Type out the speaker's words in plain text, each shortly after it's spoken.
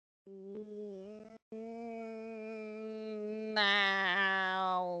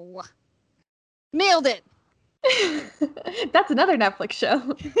now. Nailed it. That's another Netflix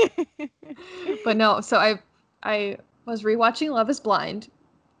show. But no, so I was rewatching Love is Blind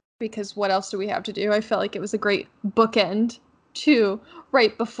because what else do we have to do? I felt like it was a great bookend to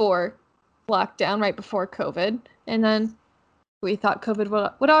right before lockdown, right before COVID. And then we thought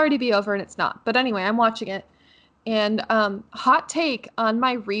COVID would already be over, and it's not. But anyway, I'm watching it. And hot take on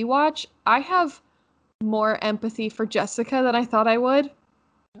my rewatch, I have more empathy for Jessica than I thought I would.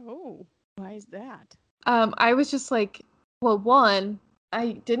 Oh, why is that? I was just like, well, one,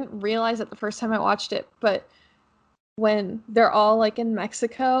 I didn't realize it the first time I watched it, but when they're all like in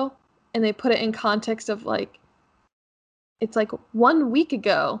Mexico and they put it in context of like, it's like 1 week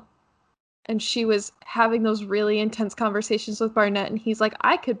ago and she was having those really intense conversations with Barnett and he's like,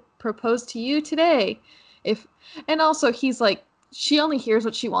 I could propose to you today. And also he's like, she only hears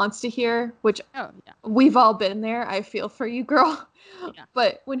what she wants to hear, which we've all been there. I feel for you, girl. Yeah.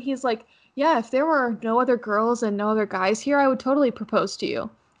 But when he's like, yeah, if there were no other girls and no other guys here, I would totally propose to you.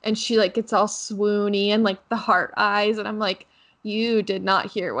 And she like gets all swoony and like the heart eyes. And I'm like, you did not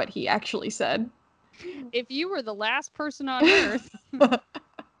hear what he actually said. If you were the last person on earth.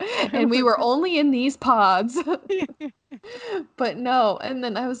 And we were only in these pods. But no. And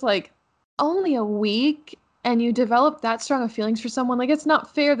then I was like, only a week and you develop that strong of feelings for someone. Like, it's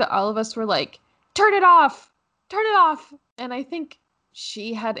not fair that all of us were like, turn it off. And I think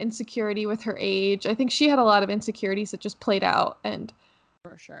she had insecurity with her age. I think she had a lot of insecurities that just played out. And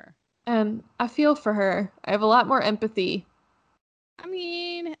for sure. And I feel for her. I have a lot more empathy. I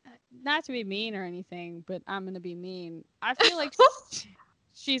mean, not to be mean or anything, but I'm going to be mean. I feel like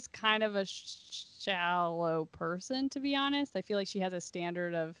she's kind of a shallow person, to be honest. I feel like she has a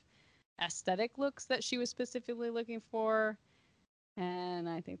standard of aesthetic looks that she was specifically looking for. And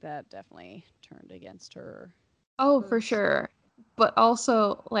I think that definitely turned against her. Oh, for sure. But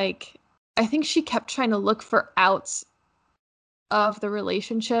also, like, I think she kept trying to look for outs of the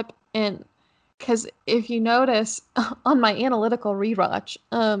relationship. And because if you notice on my analytical rewatch,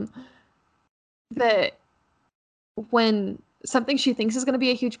 that when something she thinks is going to be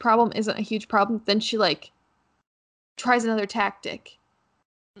a huge problem isn't a huge problem, then she like tries another tactic.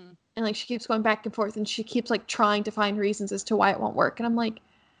 And like she keeps going back and forth and she keeps like trying to find reasons as to why it won't work. And I'm like,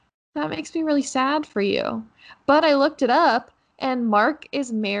 that makes me really sad for you. But I looked it up and Mark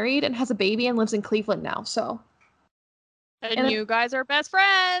is married and has a baby and lives in Cleveland now. So. And you guys are best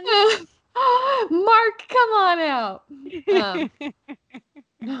friends. Mark, come on out.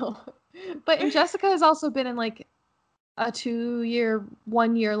 No. But Jessica has also been in like a 2-year,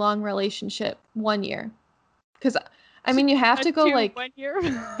 1 year long relationship. 1 year. Because, I mean, you have to go like 1 year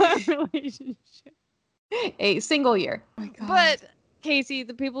relationship. A single year. Oh my God. But Casey,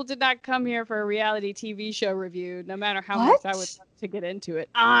 the people did not come here for a reality TV show review, no matter how much I would love to get into it.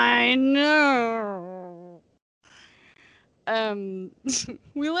 I know.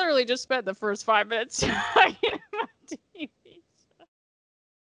 We literally just spent the first 5 minutes talking about TV show.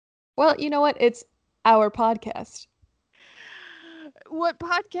 Well, you know what? It's our podcast. What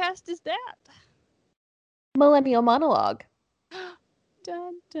podcast is that? Millennial Monologue.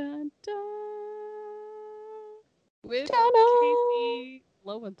 Dun, dun, dun. With Casey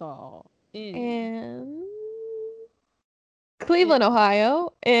Lowenthal and Cleveland,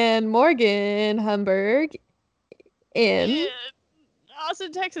 Ohio, and Morgan Humberg in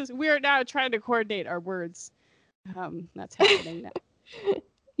Austin, Texas. We are now trying to coordinate our words. That's happening now.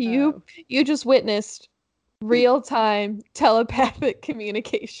 You just witnessed real-time telepathic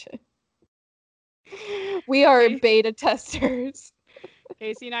communication. We are beta testers.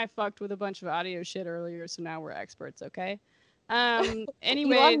 Casey and I fucked with a bunch of audio shit earlier, so now we're experts, okay?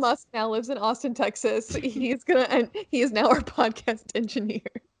 Anyway, Elon Musk now lives in Austin, Texas. He is now our podcast engineer.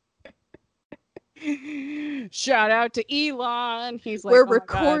 Shout out to Elon. He's like, we're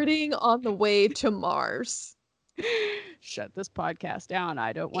recording on the way to Mars. Shut this podcast down.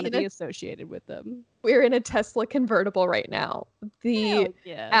 I don't want to be associated with them. We're in a Tesla convertible right now. The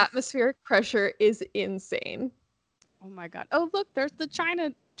atmospheric pressure is insane. Oh my God. Oh, look, there's the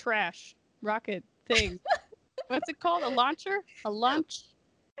China trash rocket thing. What's it called? A launcher? A launch?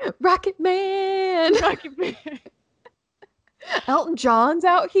 Rocket Man! Rocket Man. Elton John's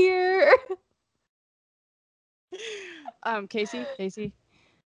out here. Casey.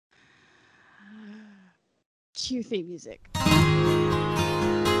 Cue theme music. There's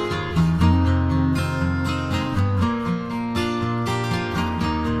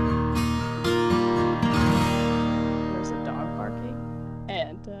a dog barking,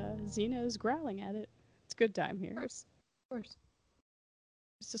 and Xeno's growling at it. It's a good time here. Of course.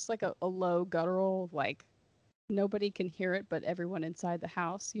 It's just like a low guttural, like nobody can hear it but everyone inside the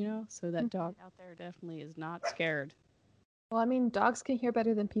house, so that dog out there definitely is not scared. Well, I mean, dogs can hear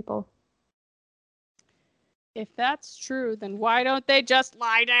better than people. If that's true, then why don't they just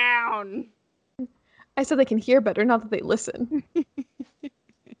lie down? I said they can hear better, not that they listen.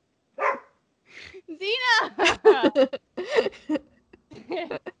 Xena!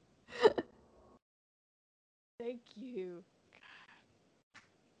 Thank you.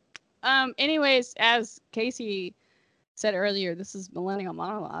 Anyways, as Casey said earlier, this is Millennial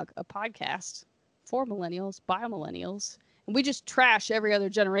Monologue, a podcast for millennials by millennials. And we just trash every other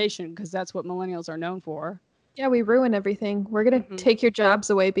generation because that's what millennials are known for. Yeah, we ruin everything. We're going to take your jobs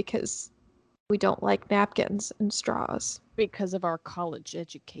away because we don't like napkins and straws. Because of our college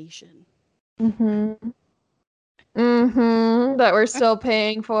education. That we're still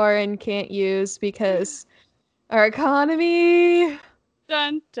paying for and can't use because our economy.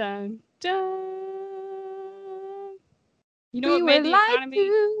 Dun, dun, dun. You know what made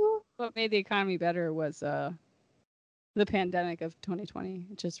the economy better was the pandemic of 2020.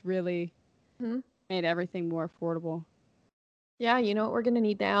 It just really made everything more affordable. Yeah, you know what we're going to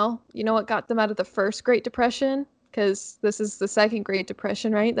need now? You know what got them out of the first Great Depression? Because this is the second Great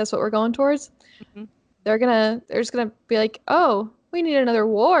Depression, right? That's what we're going towards. They're just gonna be like, oh, we need another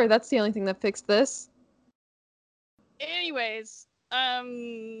war. That's the only thing that fixed this. Anyways,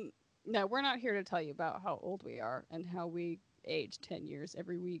 no, we're not here to tell you about how old we are and how we age 10 years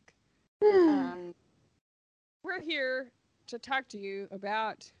every week. We're here to talk to you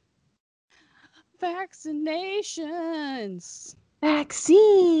about vaccinations.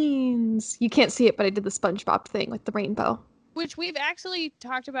 Vaccines. You can't see it, but I did the SpongeBob thing with the rainbow. Which we've actually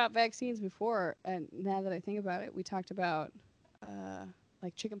talked about vaccines before, and now that I think about it, we talked about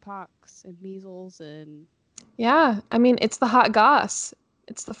like chickenpox and measles and... Yeah, I mean, it's the hot goss.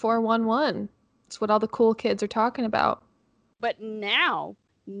 It's the 411. It's what all the cool kids are talking about. But now,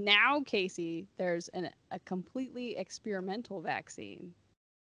 Casey, there's a completely experimental vaccine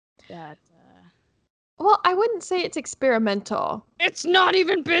that... Well, I wouldn't say it's experimental. It's not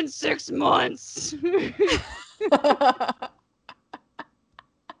even been 6 months!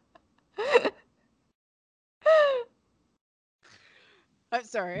 I'm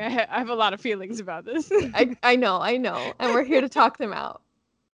sorry, I have a lot of feelings about this. I know. And we're here to talk them out.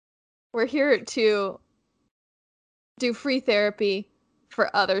 We're here to do free therapy for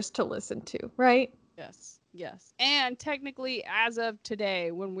others to listen to, right? Yes. And technically, as of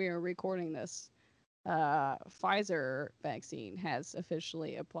today, when we are recording this, Pfizer vaccine has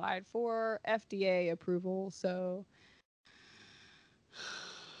officially applied for FDA approval, so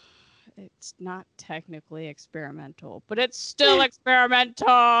it's not technically experimental, but it's still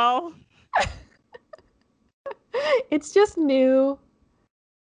experimental. It's just new.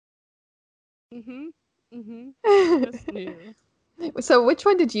 Just new. So which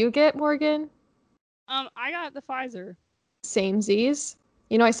one did you get, Morgan? I got the Pfizer. Samesies.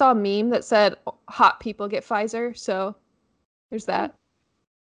 You know, I saw a meme that said hot people get Pfizer, so there's that.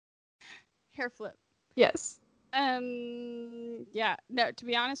 Hair flip. Yes. Yeah, no, to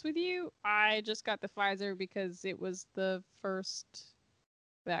be honest with you, I just got the Pfizer because it was the first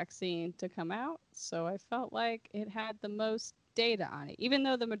vaccine to come out, so I felt like it had the most data on it, even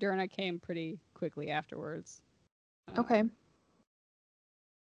though the Moderna came pretty quickly afterwards. Okay. I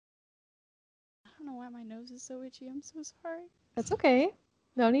don't know why my nose is so itchy. I'm so sorry. That's okay.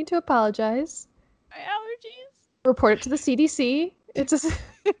 No need to apologize. My allergies. Report it to the CDC. It's a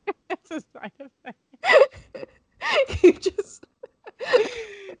It's a side effect. You just...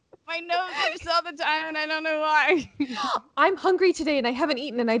 My nose hurts all the time and I don't know why. I'm hungry today and I haven't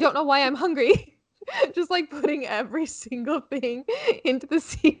eaten and I don't know why I'm hungry. Just like putting every single thing into the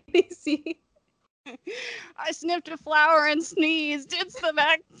CDC. I sniffed a flower and sneezed. It's the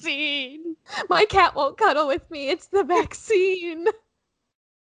vaccine. My cat won't cuddle with me. It's the vaccine.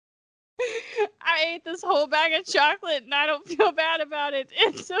 I ate this whole bag of chocolate and I don't feel bad about it.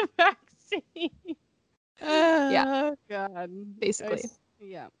 It's a vaccine. Yeah. God. Basically.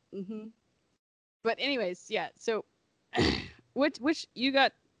 Yeah. But anyways, yeah. So, which you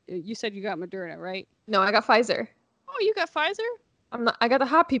got? You said you got Moderna, right? No, I got Pfizer. Oh, you got Pfizer? I got the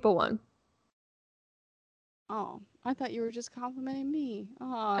hot people one. Oh, I thought you were just complimenting me.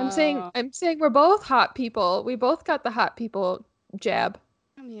 Oh. I'm saying we're both hot people. We both got the hot people jab.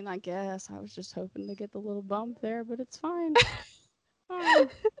 I mean, I guess I was just hoping to get the little bump there, but it's fine. Fine.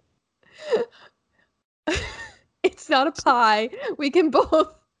 It's not a pie. We can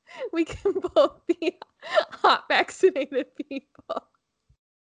both be hot vaccinated people.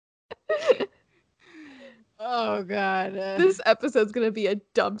 Oh God. This episode's gonna be a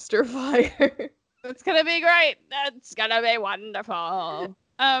dumpster fire. It's gonna be great. That's gonna be wonderful.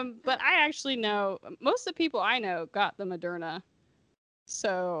 But I actually know most of the people I know got the Moderna,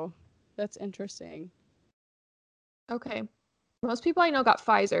 so that's interesting. Okay. Most people I know got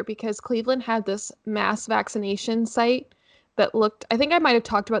Pfizer because Cleveland had this mass vaccination site that looked, I think I might have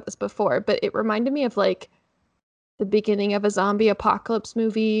talked about this before, but it reminded me of like the beginning of a zombie apocalypse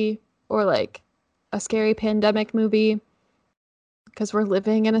movie or like a scary pandemic movie because we're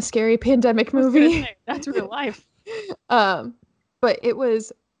living in a scary pandemic I was gonna movie. say that's real life. um, but it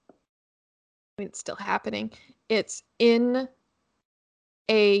was, I mean, it's still happening. It's in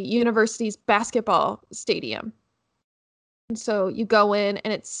a university's basketball stadium. And so you go in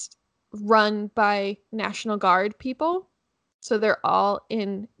and it's run by National Guard people. So they're all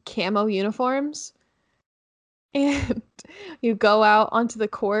in camo uniforms. And you go out onto the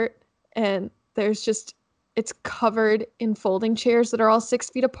court and there's just, it's covered in folding chairs that are all 6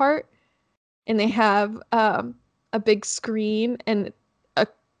 feet apart. And they have a big screen and a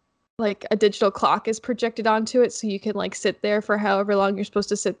like a digital clock is projected onto it so you can like sit there for however long you're supposed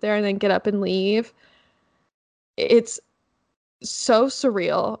to sit there and then get up and leave. It's so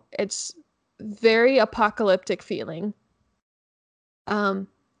surreal. It's very apocalyptic feeling. Um,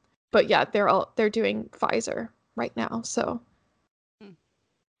 but yeah, they're doing Pfizer right now. So Hmm.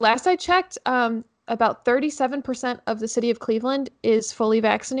 last I checked, about 37% of the city of Cleveland is fully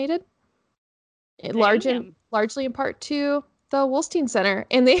vaccinated. Damn. Largely in part to the Wolstein Center.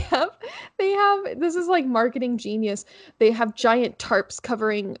 And they have this is like marketing genius. They have giant tarps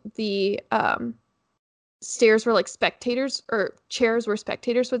covering the stairs where like spectators or chairs where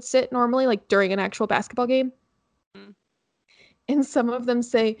spectators would sit normally, like during an actual basketball game. Hmm. And some of them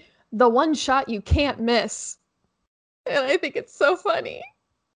say, the one shot you can't miss. And I think it's so funny.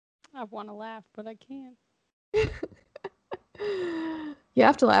 I want to laugh, but I can't. You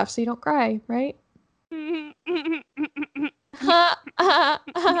have to laugh so you don't cry, right? I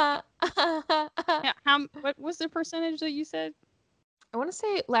Yeah. What was the percentage that you said? want to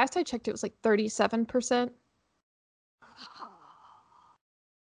say last I checked it was like 37%.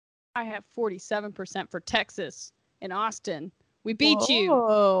 I have 47% for Texas in Austin. We beat you.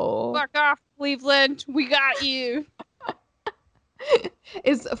 Whoa. Fuck off, Cleveland. We got you.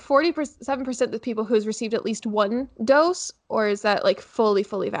 Is 47% the people who's received at least one dose, or is that like fully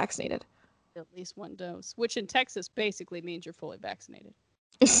vaccinated? At least one dose, which in Texas basically means you're fully vaccinated.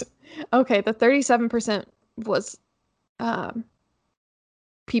 Okay, the 37% was um,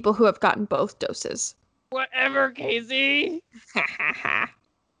 people who have gotten both doses. Whatever, Casey.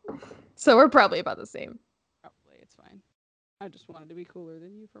 So we're probably about the same. Probably, it's fine. I just wanted to be cooler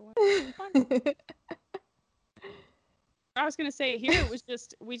than you for once. It's fine. I was gonna say here it was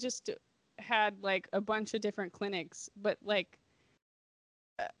just we just had like a bunch of different clinics, but like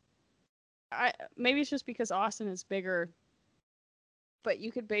I maybe it's just because Austin is bigger, but you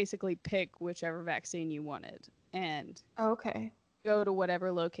could basically pick whichever vaccine you wanted and Okay. go to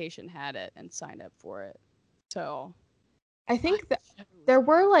whatever location had it and sign up for it. So I I think that chose there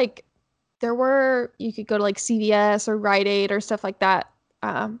were you could go to like CVS or Rite Aid or stuff like that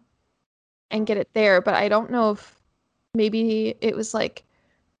um, and get it there, but I don't know if maybe it was like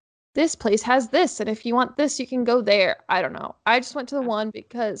this place has this, and if you want this, you can go there. I don't know. I just went to the one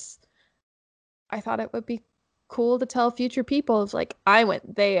because I thought it would be cool to tell future people of like I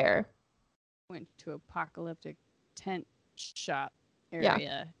went there. went to apocalyptic tent shop Yeah.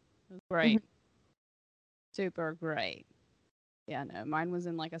 area. It was great. Super great. Yeah, no, mine was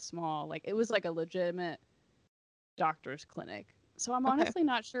in like a small, like it was like a legitimate doctor's clinic. So I'm Okay. honestly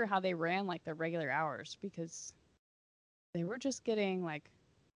not sure how they ran like their regular hours because they were just getting like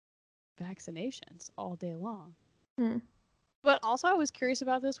vaccinations all day long. Hmm. But also I was curious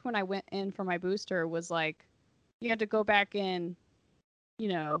about this when I went in for my booster was like you had to go back in, you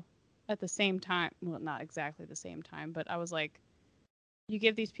know, at the same time. Well, not exactly the same time, but I was like you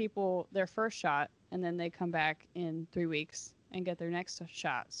give these people their first shot and then they come back in 3 weeks and get their next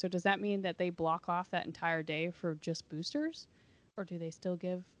shot. So does that mean that they block off that entire day for just boosters or do they still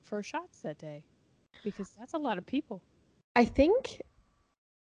give first shots that day? Because that's a lot of people. I think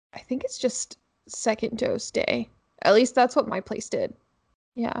I think it's just second dose day. At least that's what my place did.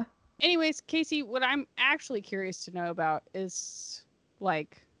 Yeah. Anyways, Casey, what I'm actually curious to know about is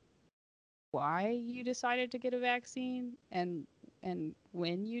like why you decided to get a vaccine and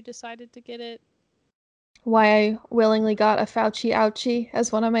when you decided to get it. Why I willingly got a Fauci ouchie,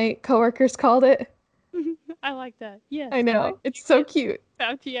 as one of my coworkers called it. I like that. Yes. I Why did know. It's you so get cute.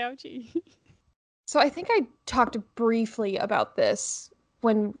 Fauci ouchie? So I think I talked briefly about this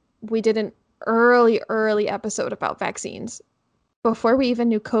when we did an early episode about vaccines. before we even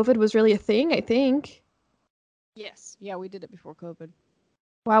knew COVID was really a thing, I think. Yes. Yeah, we did it before COVID.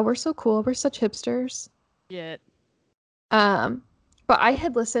 Wow, we're so cool. We're such hipsters. Yeah. Um, but I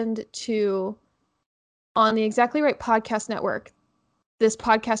had listened to on the Exactly Right podcast network. This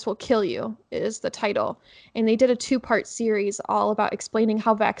Podcast Will Kill You is the title. And they did a 2-part series all about explaining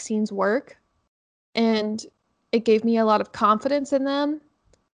how vaccines work. And it gave me a lot of confidence in them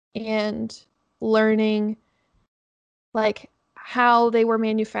and learning like how they were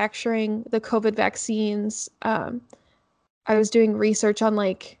manufacturing the COVID vaccines. I was doing research on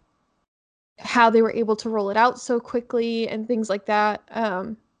like how they were able to roll it out so quickly and things like that.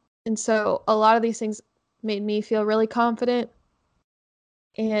 And so a lot of these things made me feel really confident.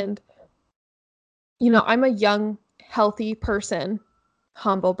 And, I'm a young, healthy person,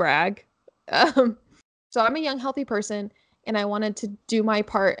 humble brag. So I'm a young, healthy person, and I wanted to do my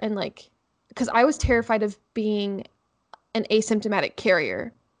part and like, because I was terrified of being an asymptomatic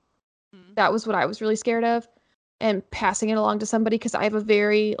carrier. That was what I was really scared of. And passing it along to somebody, because I have a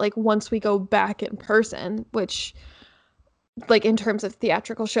very, like, once we go back in person, which, like, in terms of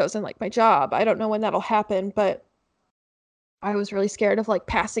theatrical shows and, like, my job, I don't know when that'll happen, but I was really scared of, like,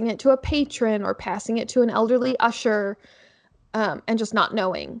 passing it to a patron or passing it to an elderly usher, and just not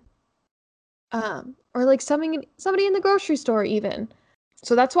knowing. Or, like, somebody in the grocery store, even.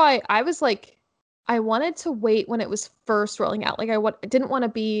 So that's why I was, like, I wanted to wait when it was first rolling out. Like, I didn't want to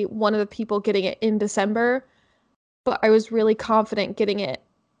be one of the people getting it in December, but I was really confident getting it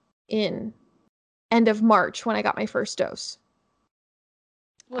in end of March when I got my first dose.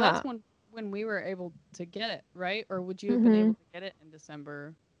 Well, that's when we were able to get it, right? Or would you have been able to get it in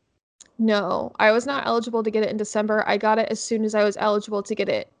December? No, I was not eligible to get it in December. I got it as soon as I was eligible to get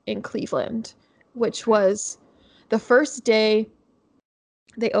it in Cleveland, which was the first day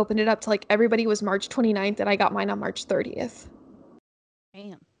they opened it up to like everybody was March 29th, and I got mine on March 30th.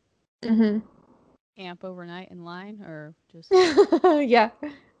 Damn. Mm-hmm. Camp overnight in line or just yeah.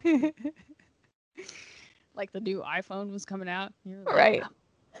 Like the new iPhone was coming out. Like, right.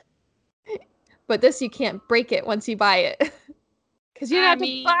 But this, you can't break it once you buy it. Because you don't have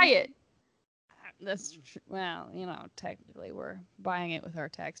to buy it. That's well, technically we're buying it with our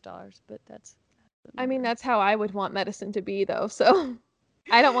tax dollars, but that's I mean, that's how I would want medicine to be, though. So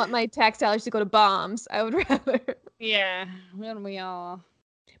I don't want my tax dollars to go to bombs. I would rather. Yeah, when we all.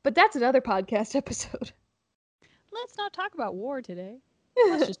 But that's another podcast episode. Let's not talk about war today.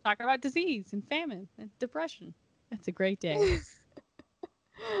 Let's just talk about disease and famine and depression. It's a great day.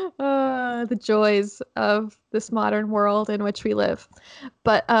 The joys of this modern world in which we live.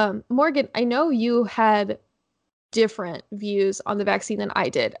 But Morgan, I know you had different views on the vaccine than I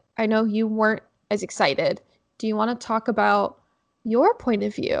did. I know you weren't as excited. Do you want to talk about your point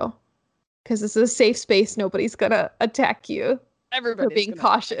of view? Because this is a safe space. Nobody's going to attack you. Everybody's for being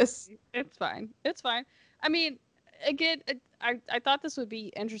cautious. It's fine. It's fine. I mean, again, I thought this would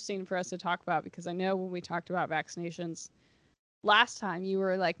be interesting for us to talk about because I know when we talked about vaccinations last time, you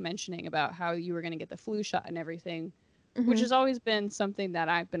were like mentioning about how you were going to get the flu shot and everything, which has always been something that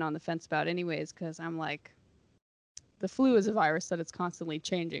I've been on the fence about anyways, because I'm like, the flu is a virus that it's constantly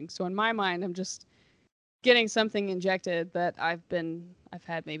changing. So in my mind, I'm just getting something injected that I've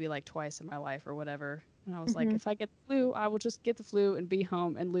had maybe like twice in my life or whatever. And I was like, if I get the flu, I will just get the flu and be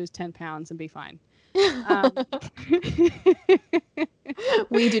home and lose 10 pounds and be fine.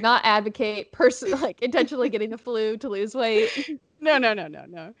 We do not advocate intentionally getting the flu to lose weight.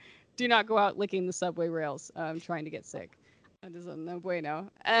 No. Do not go out licking the subway rails trying to get sick. That is no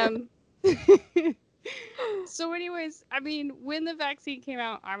bueno. So anyways, I mean, when the vaccine came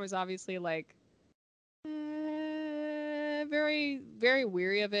out, I was obviously like very, very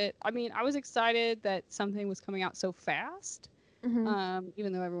weary of it. I mean, I was excited that something was coming out so fast.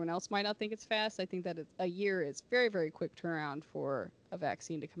 Even though everyone else might not think it's fast, I think that a year is very, very quick turnaround for a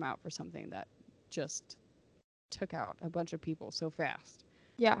vaccine to come out for something that just took out a bunch of people so fast.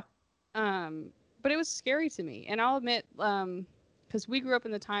 Yeah. But it was scary to me. And I'll admit, because we grew up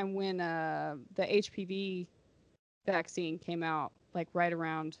in the time when the HPV vaccine came out, like right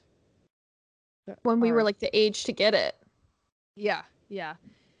around when we were like the age to get it. Yeah.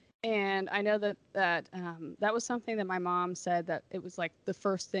 And I know that was something that my mom said that it was like the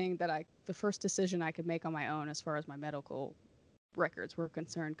first decision I could make on my own as far as my medical records were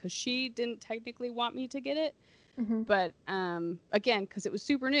concerned, because she didn't technically want me to get it, but again, because it was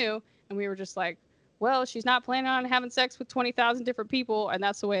super new, and we were just like, well, she's not planning on having sex with 20,000 different people, and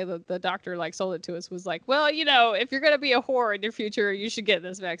that's the way the doctor like sold it to us, was like, well, if you're gonna be a whore in your future, you should get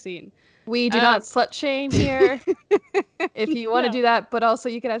this vaccine. We do not slut shame here. If you want to do that, but also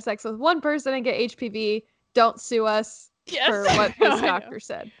you can have sex with one person and get HPV, don't sue us. Yes. for what No, this I know. doctor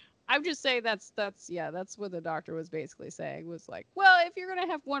said. I'm just saying that's what the doctor was basically saying, was like, well, if you're gonna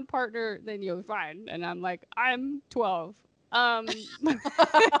have one partner, then you'll be fine. And I'm like, I'm 12.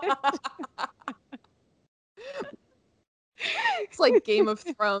 It's like Game of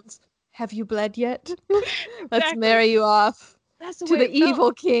Thrones. Have you bled yet? Let's Exactly. marry you off That's the to way the it felt.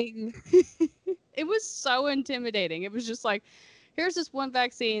 evil king. It was so intimidating. It was just like, here's this one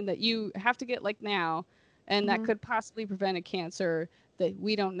vaccine that you have to get like now, and that Mhm. could possibly prevent a cancer that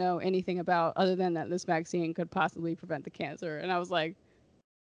we don't know anything about, other than that this vaccine could possibly prevent the cancer. And I was like,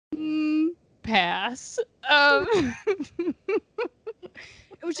 pass. It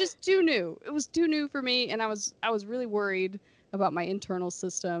was just too new. It was too new for me, and I was really worried about my internal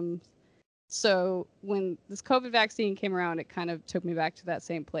system. So when this COVID vaccine came around, it kind of took me back to that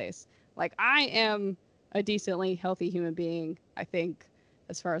same place. Like, I am a decently healthy human being, I think,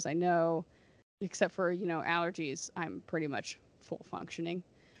 as far as I know, except for, allergies. I'm pretty much full functioning.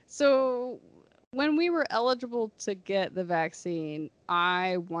 So when we were eligible to get the vaccine,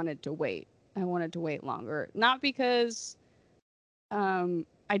 I wanted to wait. I wanted to wait longer. Not because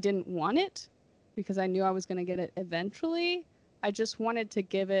I didn't want it, because I knew I was going to get it eventually. I just wanted to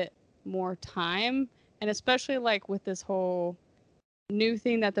give it more time. And especially like with this whole new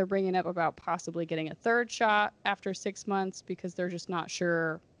thing that they're bringing up about possibly getting a third shot after 6 months, because they're just not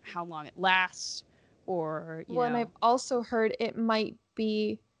sure how long it lasts, or, Well, and I've also heard it might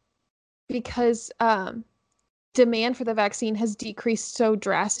be because demand for the vaccine has decreased so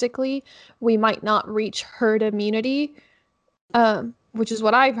drastically, we might not reach herd immunity, which is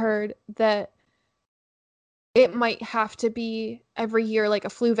what I've heard, that it might have to be every year like a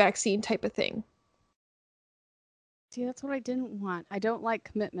flu vaccine type of thing. See, that's what I didn't want. I don't like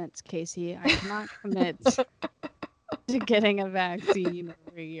commitments, Casey. I cannot commit to getting a vaccine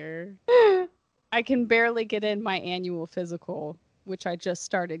every year. I can barely get in my annual physical, which I just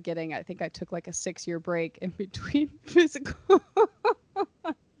started getting. I think I took like a 6-year break in between physical.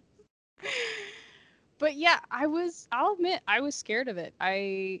 But yeah, I'll admit, I was scared of it.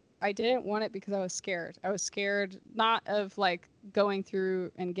 I didn't want it because I was scared. I was scared not of like going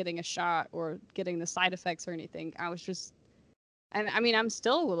through and getting a shot or getting the side effects or anything. I was just, and I mean, I'm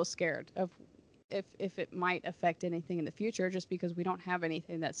still a little scared of if it might affect anything in the future, just because we don't have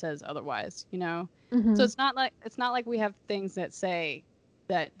anything that says otherwise, So it's not like we have things that say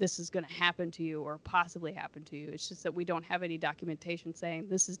that this is going to happen to you or possibly happen to you. It's just that we don't have any documentation saying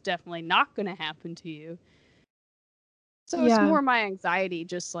this is definitely not going to happen to you. So it's Yeah. more my anxiety,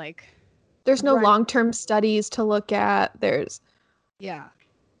 just like There's no running. long-term studies to look at. Yeah,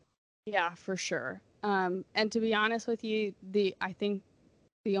 for sure. And to be honest with you, I think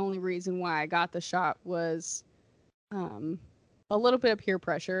the only reason why I got the shot was a little bit of peer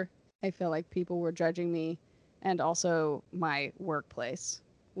pressure. I feel like people were judging me, and also my workplace,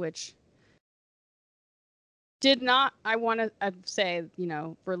 which did not, I want to say,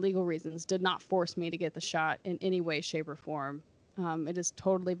 for legal reasons, did not force me to get the shot in any way, shape, or form. It is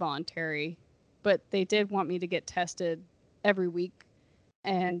totally voluntary, but they did want me to get tested every week.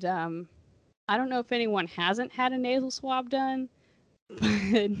 And I don't know if anyone hasn't had a nasal swab done,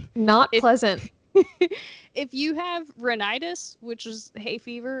 but Not pleasant. if you have rhinitis, which is hay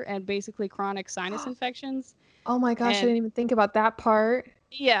fever and basically chronic sinus infections. Oh my gosh, I And didn't even think about that part.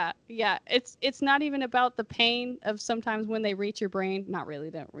 yeah, it's not even about the pain of sometimes when they reach your brain. Not really,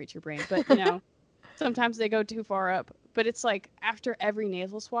 they don't reach your brain, but sometimes they go too far up. But it's like after every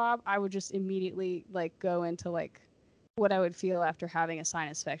nasal swab, I would just immediately like go into like what I would feel after having a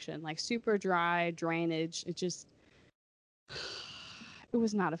sinus infection, like super dry, drainage. It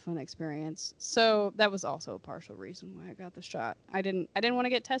was not a fun experience. So that was also a partial reason why I got the shot. I didn't want to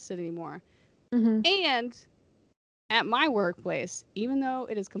get tested anymore. Mm-hmm. And at my workplace, even though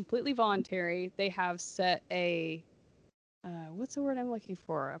it is completely voluntary, they have set a what's the word I'm looking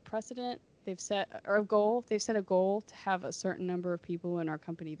for? A precedent. They've set or a goal. They've set a goal to have a certain number of people in our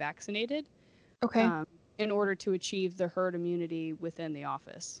company vaccinated, Okay. in order to achieve the herd immunity within the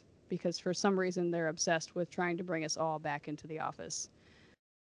office. Because for some reason they're obsessed with trying to bring us all back into the office.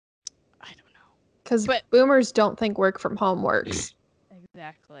 I don't know. Because But boomers don't think work from home works.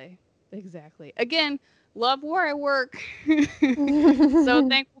 Exactly. Again, love where I work. So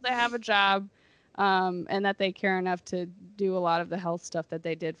thankful to have a job, and that they care enough to do a lot of the health stuff that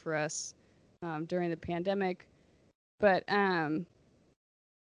they did for us during the pandemic. But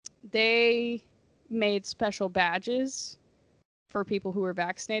they made special badges for people who were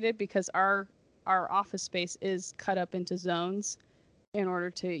vaccinated, because our office space is cut up into zones in order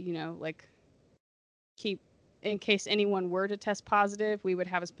to, like keep in case anyone were to test positive, we would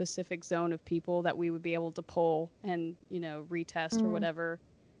have a specific zone of people that we would be able to pull and, retest or whatever,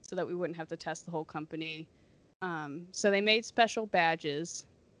 so that we wouldn't have to test the whole company. So they made special badges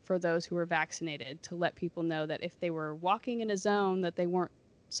for those who were vaccinated to let people know that if they were walking in a zone that they weren't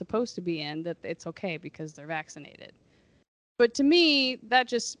supposed to be in, that it's okay because they're vaccinated. But to me, that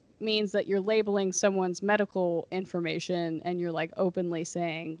just means that you're labeling someone's medical information and you're like openly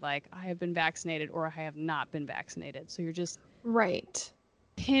saying like, I have been vaccinated or I have not been vaccinated. So you're just right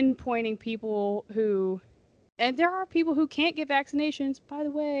pinpointing people who, and there are people who can't get vaccinations, by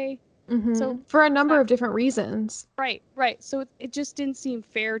the way. So for a number of different reasons. Right. So it just didn't seem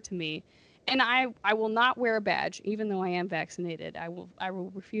fair to me. And I will not wear a badge, even though I am vaccinated. I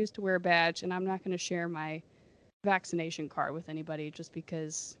will refuse to wear a badge, and I'm not going to share my vaccination card with anybody just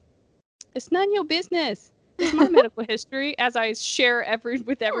because it's none of your business. It's my medical history, as I share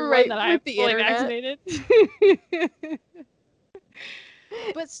with everyone that I'm fully vaccinated.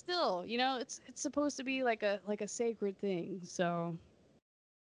 But still, it's supposed to be like a sacred thing. So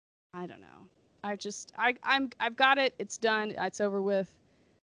I don't know. I've got it. It's done. It's over with.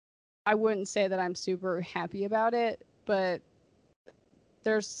 I wouldn't say that I'm super happy about it, but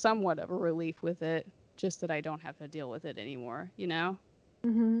there's somewhat of a relief with it, just that I don't have to deal with it anymore,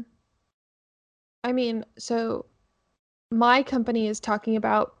 I mean, so my company is talking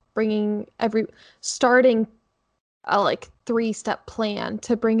about starting a like 3-step plan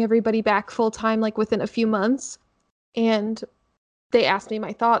to bring everybody back full time, like within a few months. And they asked me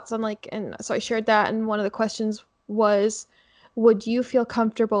my thoughts on and so I shared that. And one of the questions was, would you feel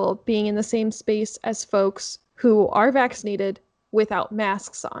comfortable being in the same space as folks who are vaccinated without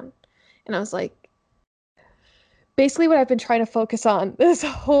masks on? And I was like, basically what I've been trying to focus on this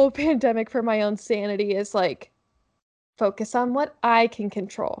whole pandemic for my own sanity is like, focus on what I can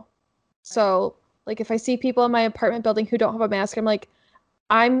control. So like if I see people in my apartment building who don't have a mask, I'm like,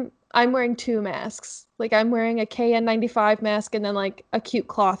 I'm wearing 2 masks. Like I'm wearing a KN95 mask and then like a cute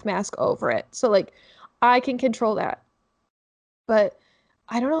cloth mask over it. So like I can control that. But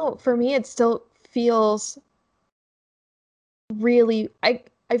I don't know, for me it still feels really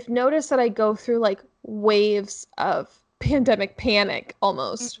I've noticed that I go through like waves of pandemic panic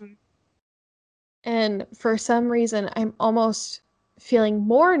almost. And for some reason I'm almost feeling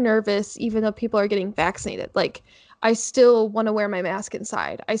more nervous even though people are getting vaccinated. Like I still want to wear my mask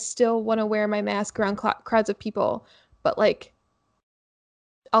inside. I still want to wear my mask around crowds of people, but like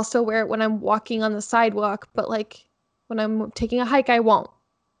I'll still wear it when I'm walking on the sidewalk, but like when I'm taking a hike I won't.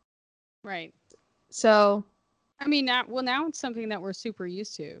 Right. So I mean, now it's something that we're super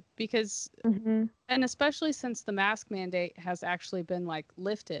used to because, and especially since the mask mandate has actually been like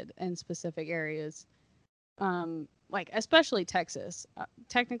lifted in specific areas, like especially Texas.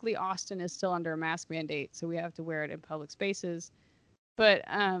 Technically, Austin is still under a mask mandate, so we have to wear it in public spaces. But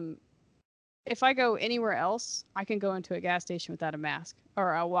if I go anywhere else, I can go into a gas station without a mask,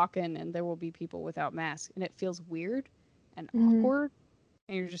 or I'll walk in and there will be people without masks, and it feels weird and awkward,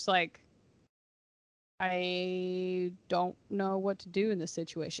 and you're just like, I don't know what to do in this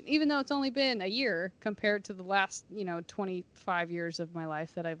situation, even though it's only been a year compared to the last, 25 years of my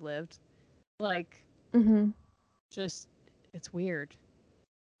life that I've lived. Like, just, it's weird.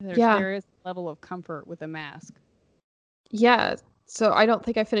 There is a level of comfort with a mask. Yeah. So I don't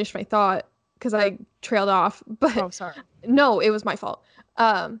think I finished my thought because I trailed off, but oh, sorry. No, it was my fault.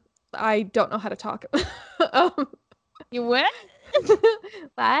 I don't know how to talk. You what?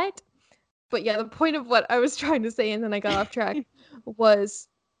 What? But yeah, the point of what I was trying to say, and then I got off track, was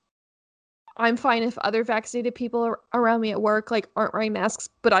I'm fine if other vaccinated people around me at work like aren't wearing masks,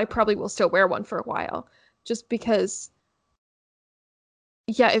 but I probably will still wear one for a while, just because.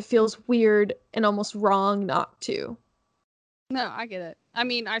 Yeah, it feels weird and almost wrong not to. No, I get it. I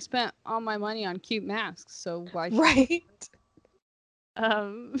mean, I spent all my money on cute masks, so why should right?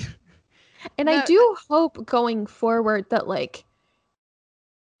 And I do hope going forward that like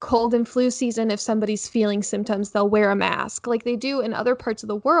cold and flu season, if somebody's feeling symptoms, they'll wear a mask like they do in other parts of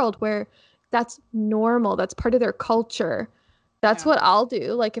the world where that's normal. That's part of their culture. That's what I'll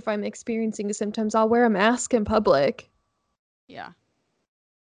do. Like if I'm experiencing symptoms, I'll wear a mask in public. Yeah.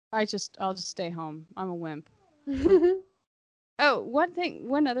 I'll just stay home. I'm a wimp. Oh,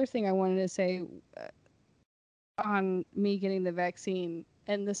 one other thing I wanted to say on me getting the vaccine,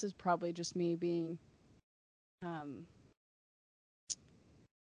 and this is probably just me being, I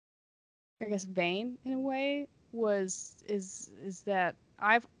guess, vain in a way, is that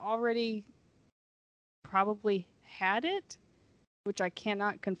I've already probably had it, which I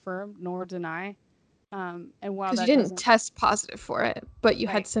cannot confirm nor deny. And while because you didn't test positive for it, but you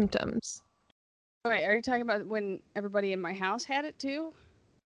had symptoms. Wait, are you talking about when everybody in my house had it too?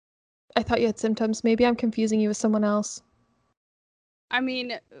 I thought you had symptoms. Maybe I'm confusing you with someone else. I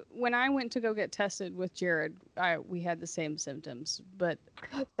mean, when I went to go get tested with Jared, we had the same symptoms, but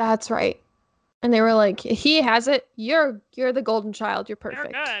That's right. And they were like, he has it. You're the golden child. You're they're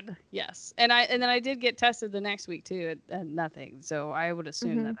perfect. good. Yes, and then I did get tested the next week too, and nothing. So I would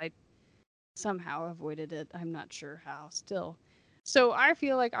assume that I somehow avoided it. I'm not sure how. Still, so I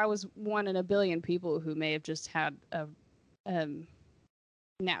feel like I was one in a billion people who may have just had a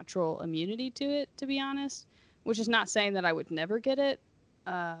natural immunity to it. To be honest, which is not saying that I would never get it.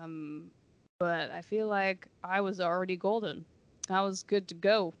 But I feel like I was already golden. I was good to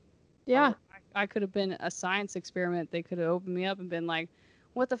go. Yeah. I could have been a science experiment. They could have opened me up and been like,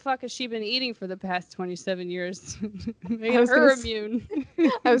 what the fuck has she been eating for the past 27 years? Making her immune.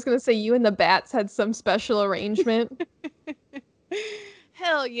 I was going to say, you and the bats had some special arrangement.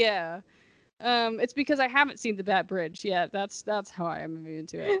 Hell yeah. It's because I haven't seen the Bat Bridge yet. That's how I am immune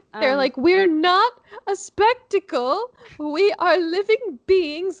to it. They're like, we're not a spectacle. We are living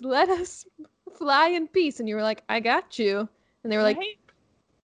beings. Let us fly in peace. And you were like, I got you. And they were like,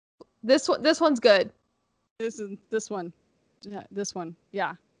 this one's good. This one.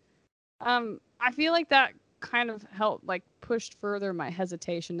 Yeah. I feel like that kind of helped, like, pushed further my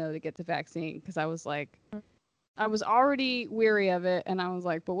hesitation though to get the vaccine, because I was like, I was already weary of it, and I was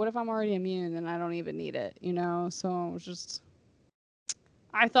like, but what if I'm already immune and I don't even need it, you know? So it was just,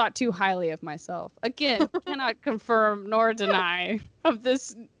 I thought too highly of myself. Again, cannot confirm nor deny of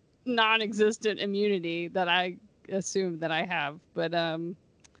this non-existent immunity that I assume that I have, but I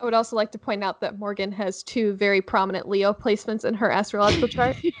would also like to point out that Morgan has 2 very prominent Leo placements in her astrological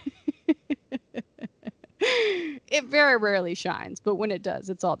chart. It very rarely shines, but when it does,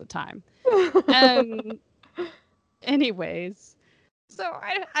 it's all the time. Anyways, so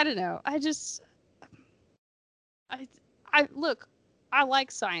I don't know. I look, I like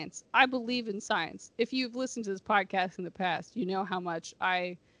science. I believe in science. If you've listened to this podcast in the past, you know how much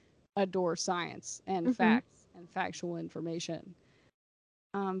I adore science and facts and factual information.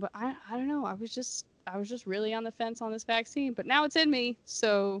 But I don't know. I was just really on the fence on this vaccine, but now it's in me.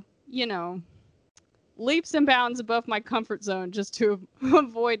 So, you know, leaps and bounds above my comfort zone just to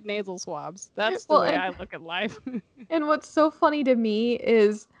avoid nasal swabs. That's the way I look at life. And what's so funny to me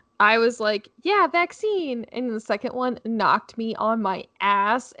is I was like, yeah, vaccine. And the second one knocked me on my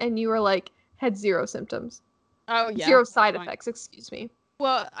ass. And you were like, had 0 symptoms. Oh, yeah. 0 side effects, excuse me.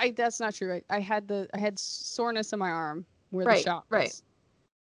 Well, that's not true. I had soreness in my arm where the shot was. Right.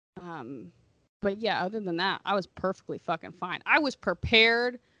 But yeah, other than that, I was perfectly fucking fine. I was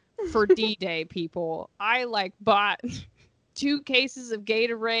prepared for D-Day, people. I like bought 2 cases of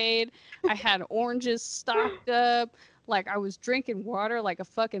Gatorade. I had oranges stocked up. Like, I was drinking water like a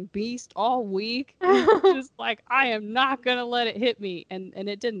fucking beast all week. Just like, I am not gonna let it hit me. And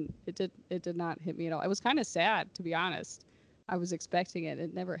it didn't. It did not hit me at all. It was kind of sad, to be honest. I was expecting it.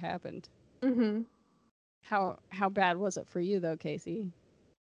 It never happened. Mm-hmm. How bad was it for you though, Casey?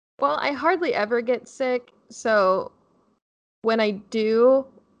 Well, I hardly ever get sick, so when I do,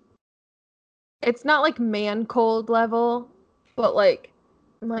 it's not like man cold level, but like,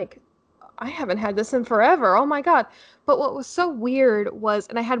 I'm like, I haven't had this in forever. Oh my God. But what was so weird was,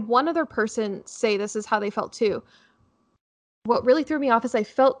 and I had one other person say this is how they felt too. What really threw me off is I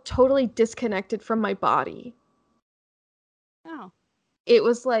felt totally disconnected from my body. Oh. It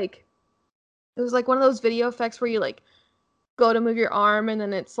was like one of those video effects where you like go to move your arm and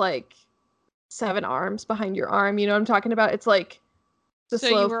then it's like 7 arms behind your arm. You know what I'm talking about? It's like the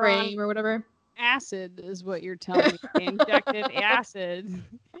slow frame or whatever. Acid is what you're telling me. They injected acid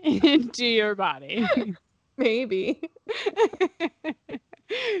into your body. Maybe.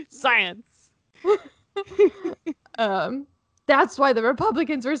 Science. That's why the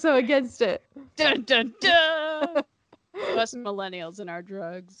Republicans were so against it. Dun, dun, dun. Us millennials and our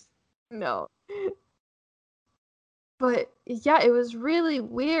drugs. No. But yeah, it was really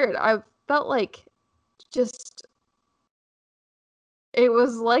weird. I felt like it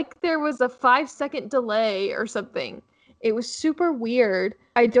was like there was a 5-second delay or something. It was super weird.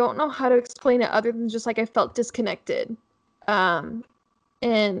 I don't know how to explain it other than just like I felt disconnected. And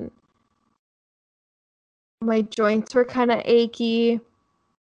my joints were kind of achy.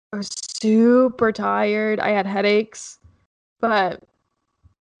 I was super tired. I had headaches. But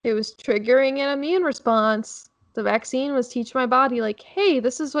it was triggering an immune response. The vaccine was teaching my body, like, hey,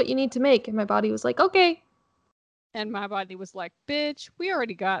 this is what you need to make. And my body was like, okay. And my body was like, bitch, we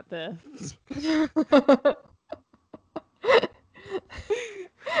already got this.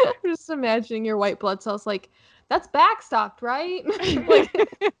 I'm just imagining your white blood cells like, that's backstopped, right? Like,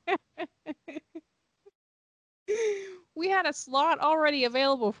 We had a slot already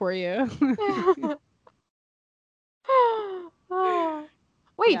available for you.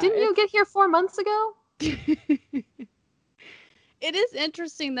 Wait, Yeah, didn't you get here 4 months ago? it is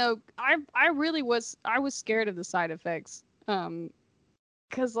interesting though. I was scared of the side effects.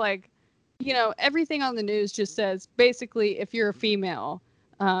 Cuz like, everything on the news just says basically if you're a female,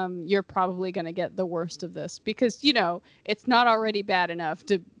 you're probably going to get the worst of this because, it's not already bad enough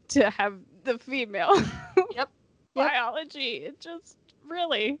to have the female Yep. Yep. biology. It just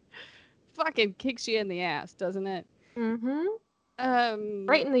really fucking kicks you in the ass, doesn't it? Mm-hmm.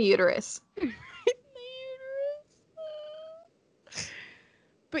 Right Um, in the uterus. the uterus.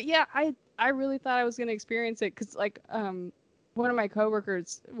 But yeah, I really thought I was gonna experience it because like one of my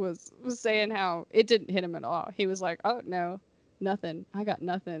coworkers was saying how it didn't hit him at all. He was like, "Oh no, nothing. I got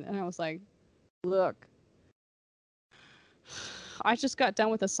nothing," and I was like, "Look, I just got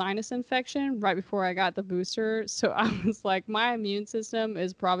done with a sinus infection right before I got the booster, so I was like, my immune system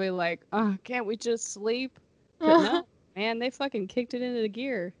is probably like, oh, can't we just sleep?" But no, man, they fucking kicked it into the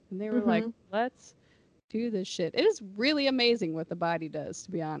gear, and they were like, Mm-hmm. "Let's do this shit." It is really amazing what the body does,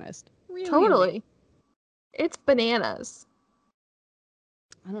 to be honest. Really amazing. Totally. It's bananas.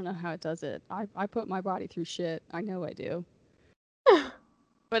 I don't know how it does it. I put my body through shit. I know I do.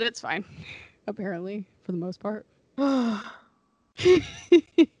 But it's fine, apparently, for the most part.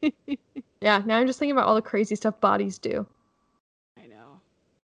 Yeah, now I'm just thinking about all the crazy stuff bodies do. I know.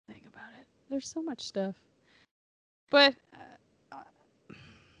 Think about it. There's so much stuff. But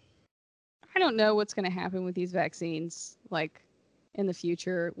I don't know what's going to happen with these vaccines, like in the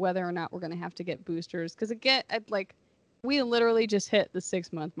future, whether or not we're going to have to get boosters. Because again, like we literally just hit the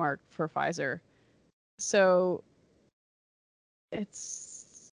 6-month mark for Pfizer, so it's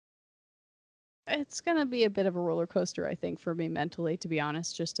going to be a bit of a roller coaster, I think, for me mentally, to be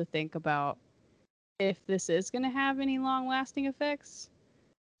honest, just to think about if this is going to have any long lasting effects.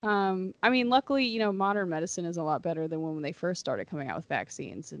 I mean, luckily, modern medicine is a lot better than when they first started coming out with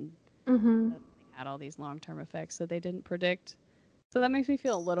vaccines and Mm-hmm. they had all these long term effects that they didn't predict. So that makes me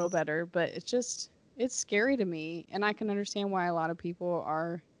feel a little better, but it's scary to me. And I can understand why a lot of people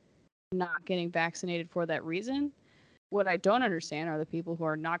are not getting vaccinated for that reason. What I don't understand are the people who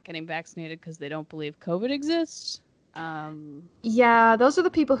are not getting vaccinated because they don't believe COVID exists. Um, Yeah, those are the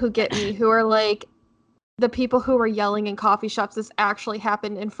people who get me, who are like the people who were yelling in coffee shops. This actually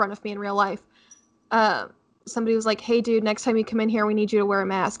happened in front of me in real life. Somebody was like, "Hey, dude, next time you come in here, we need you to wear a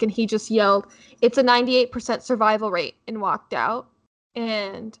mask." And he just yelled, "It's a 98% survival rate," and walked out.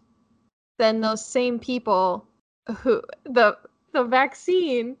 And then those same people who the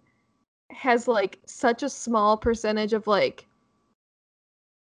vaccine has like such a small percentage of like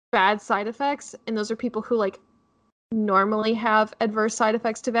bad side effects, and those are people who like normally have adverse side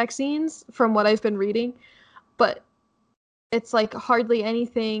effects to vaccines from what I've been reading, but it's like hardly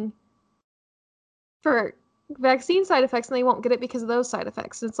anything for vaccine side effects, and they won't get it because of those side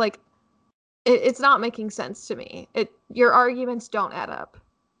effects. It's like it's not making sense to me. Your arguments don't add up.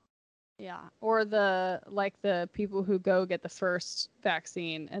 yeah, or the people who go get the first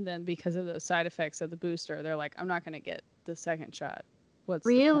vaccine and then because of the side effects of the booster, they're like, I'm not going to get the second shot. What's the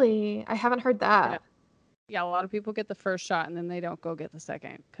point? Really? I haven't heard Yeah. that. Yeah, a lot of people get the first shot and then they don't go get the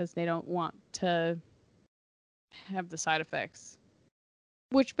second because they don't want to have the side effects.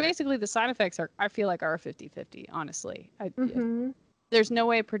 Which basically the side effects I feel like are 50-50, honestly. Mm-hmm. There's no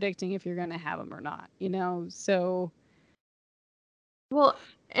way of predicting if you're going to have them or not, So, Well,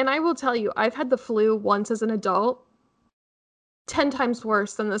 and I will tell you, I've had the flu once as an adult, 10 times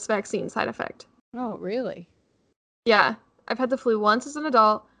worse than this vaccine side effect. oh, really? Yeah, I've had the flu once as an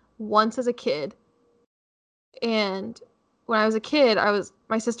adult, once as a kid. And when I was a kid,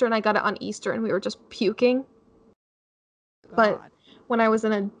 my sister and I got it on Easter and we were just puking. But God. when I was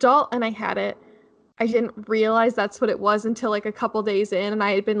an adult and I had it, I didn't realize that's what it was until like a couple days in, and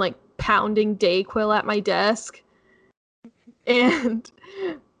I had been like pounding Dayquil at my desk. And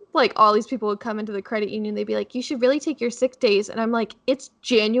like all these people would come into the credit union, they'd be like, "You should really take your sick days." And I'm like, "It's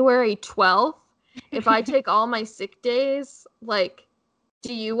January 12th. If I take all my sick days, like,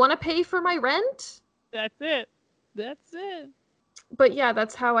 do you want to pay for my rent?" That's it. That's it. But yeah,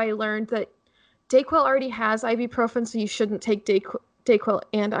 that's how I learned that Dayquil already has ibuprofen, so you shouldn't take Dayquil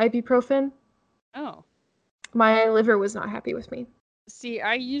and ibuprofen. Oh. My liver was not happy with me. See,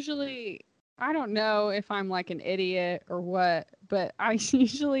 I don't know if I'm like an idiot or what, but I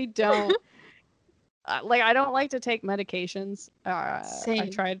usually don't like I don't like to take medications. Same. I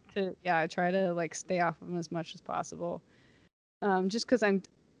try to like stay off them as much as possible. Just because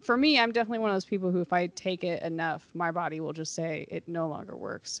for me, I'm definitely one of those people who, if I take it enough, my body will just say it no longer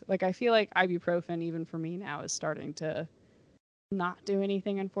works. Like, I feel like ibuprofen, even for me now, is starting to not do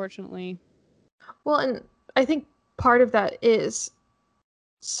anything, unfortunately. Well, and I think part of that is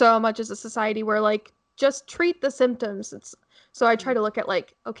so much as a society where like just treat the symptoms. It's so I try to look at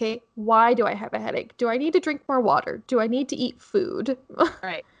like, okay, why do I have a headache? Do I need to drink more water? Do I need to eat food?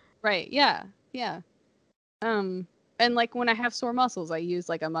 Right. Right. Yeah. Yeah. Um, and like when I have sore muscles, I use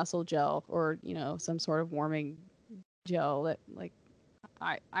like a muscle gel or, some sort of warming gel that like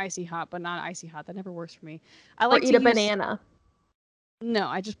icy hot, but not icy hot. That never works for me. I Or like eat to a use banana? No,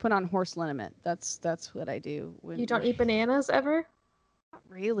 I just put on horse liniment. That's what I do You when don't eat bananas ever?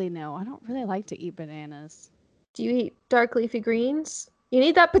 really no. I don't really like to eat bananas. Do you eat dark leafy greens? You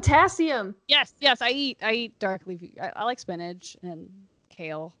need that potassium. Yes, yes, I eat dark leafy. I like spinach and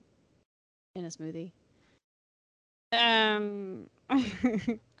kale in a smoothie. Um,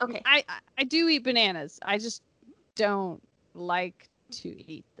 Okay. I do eat bananas. I just don't like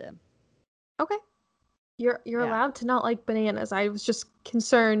to eat them. Okay. You're Yeah. allowed to not like bananas. I was just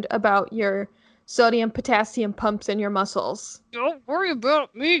concerned about your sodium potassium pumps in your muscles. Don't worry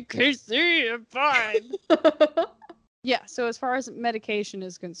about me, Casey. I'm fine. Yeah. So as far as medication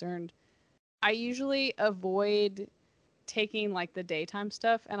is concerned, I usually avoid taking like the daytime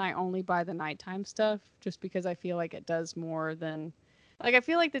stuff, and I only buy the nighttime stuff just because I feel like it does more than like I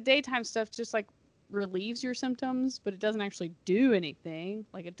feel like the daytime stuff just like relieves your symptoms, but it doesn't actually do anything.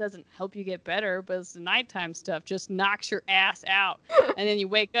 Like it doesn't help you get better, but it's the nighttime stuff just knocks your ass out. And then you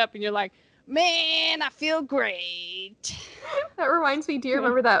wake up and you're like, "Man, I feel great." That reminds me, do you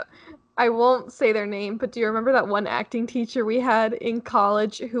remember that? I won't say their name, but do you remember that one acting teacher we had in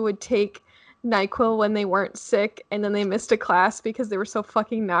college who would take NyQuil when they weren't sick and then they missed a class because they were so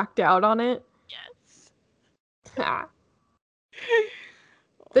fucking knocked out on it? Yes. Ah, the Oh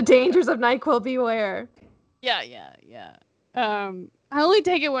my god. dangers of NyQuil, beware. Yeah, yeah, yeah. I only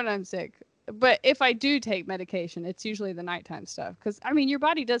take it when I'm sick. But if I do take medication, it's usually the nighttime stuff. Because, I mean, your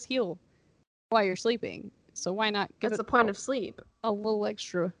body does heal while you're sleeping. So why not give That's it the point of sleep. a little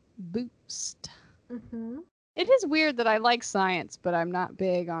extra boost? Mm-hmm. It is weird that I like science, but I'm not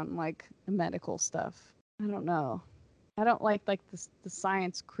big on, like, medical stuff. I don't know. I don't like the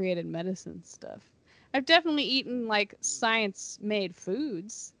science created medicine stuff. I've definitely eaten, like, science made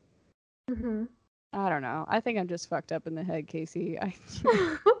foods. Mm-hmm. I don't know. I think I'm just fucked up in the head, Casey.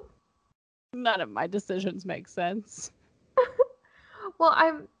 None of my decisions make sense. Well,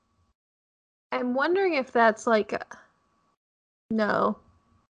 I'm wondering if that's like no.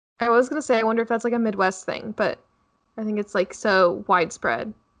 I was gonna say I wonder if that's like a Midwest thing, but I think it's like so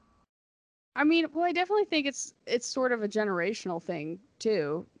widespread. I mean, well, I definitely think it's sort of a generational thing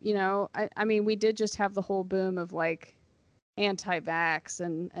too. I mean, we did just have the whole boom of like anti-vax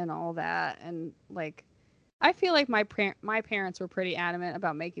and all that, and like I feel like my parents were pretty adamant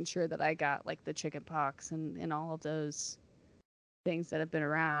about making sure that I got like the chicken pox and all of those things that have been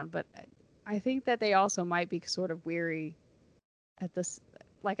around, but I think that they also might be sort of weary at this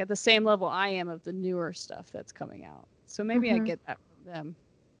like at the same level I am of the newer stuff that's coming out. So maybe I Mm-hmm. get that from them.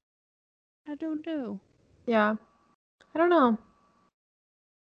 I don't know. Yeah. I don't know.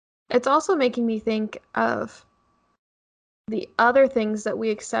 It's also making me think of the other things that we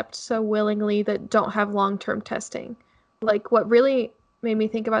accept so willingly that don't have long-term testing. Like what really made me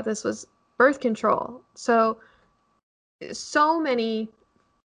think about this was birth control. So many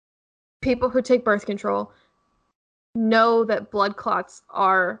people who take birth control know that blood clots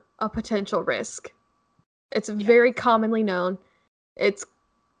are a potential risk. It's Yeah. very commonly known. It's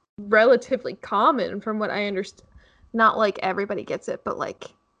relatively common from what I understand. Not like everybody gets it, but like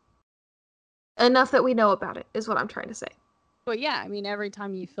enough that we know about it is what I'm trying to say. But yeah, I mean, every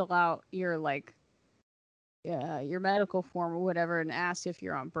time you fill out your like, yeah, your medical form or whatever, and ask if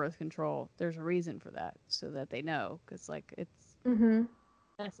you're on birth control, there's a reason for that, so that they know, because like it's Mm-hmm.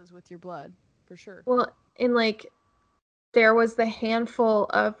 messes with your blood for sure. Well, in like there was the handful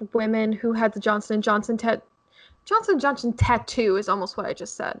of women who had the Johnson Johnson tattoo is almost what I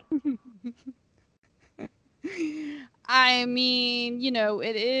just said. I mean,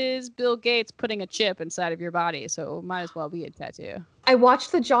 it is Bill Gates putting a chip inside of your body, so it might as well be a tattoo. I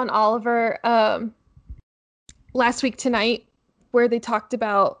watched the John Oliver last week tonight where they talked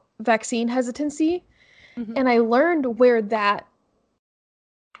about vaccine hesitancy, Mm-hmm. and I learned where that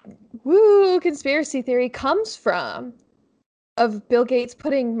conspiracy theory comes from of Bill Gates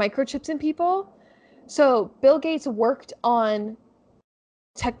putting microchips in people. So Bill Gates worked on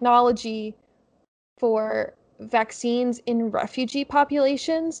technology for vaccines in refugee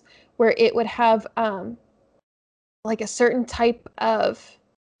populations where it would have like a certain type of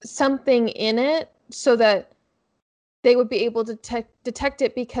something in it so that they would be able to detect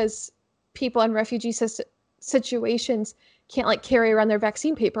it, because people in refugee situations can't like carry around their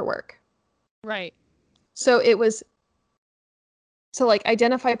vaccine paperwork. Right. So it was to like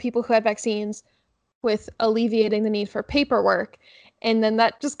identify people who had vaccines with alleviating the need for paperwork. And then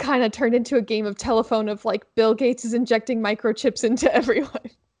that just kind of turned into a game of telephone of like Bill Gates is injecting microchips into everyone.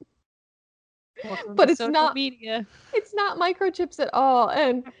 Welcome But to social media. it's not microchips at all.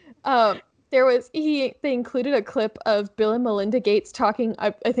 And they included a clip of Bill and Melinda Gates talking,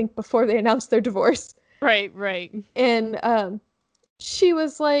 I think before they announced their divorce. Right, right. And she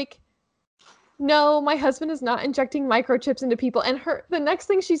was like, no, my husband is not injecting microchips into people. And the next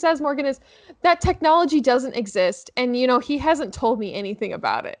thing she says, Morgan, is that technology doesn't exist. And, he hasn't told me anything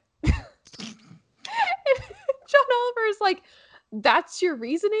about it. John Oliver is like, that's your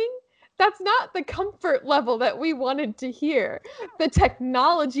reasoning? That's not the comfort level that we wanted to hear. The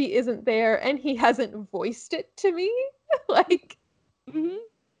technology isn't there, and he hasn't voiced it to me. Like, Mm-hmm.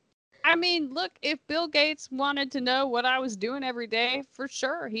 I mean, look, if Bill Gates wanted to know what I was doing every day, for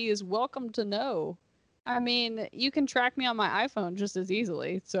sure, he is welcome to know. I mean, you can track me on my iPhone just as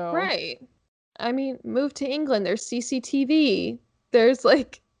easily. So, right. I mean, move to England. There's CCTV. There's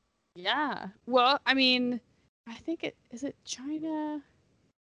like, yeah. Well, I mean, I think is it China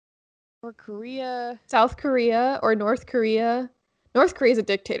or Korea? South Korea or North Korea. North Korea is a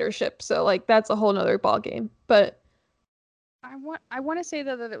dictatorship, so like that's a whole nother ball game. But I want to say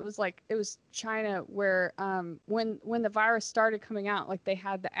though that it was China where when the virus started coming out, like they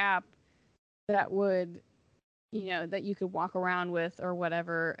had the app that would, that you could walk around with or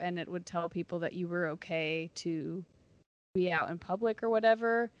whatever, and it would tell people that you were okay to be out in public or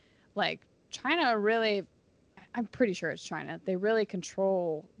whatever. Like China really, I'm pretty sure it's China. They really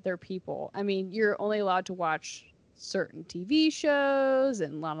control their people. I mean, you're only allowed to watch certain TV shows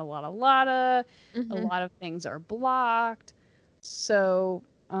and a mm-hmm. lot of things are blocked. So,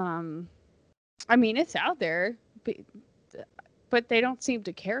 I mean, it's out there, but they don't seem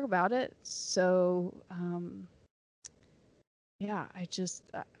to care about it. So, yeah,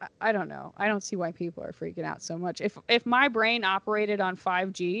 I don't know. I don't see why people are freaking out so much. If my brain operated on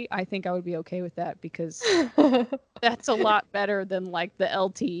 5G, I think I would be okay with that, because that's a lot better than like the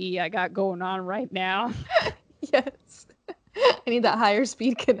LTE I got going on right now. Yes. I need that higher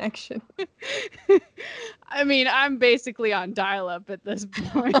speed connection. I mean, I'm basically on dial-up at this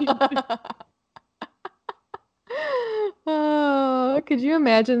point. Oh, could you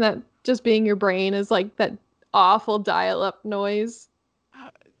imagine that just being your brain is like that awful dial-up noise?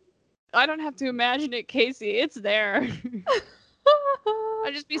 I don't have to imagine it, Casey. It's there.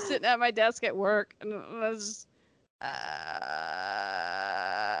 I'd just be sitting at my desk at work, and I was just,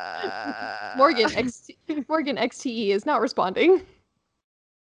 Morgan XTE is not responding.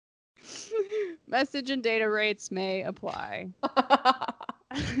 Message and data rates may apply.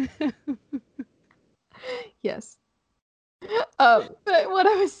 Yes. But what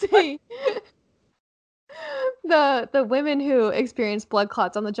I was saying, the women who experienced blood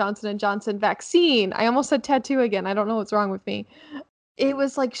clots on the Johnson & Johnson vaccine, I almost said tattoo again. I don't know what's wrong with me. It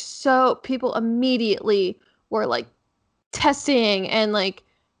was like, so people immediately were like testing and like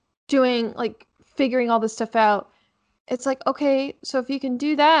doing like figuring all this stuff out. It's like, okay, so if you can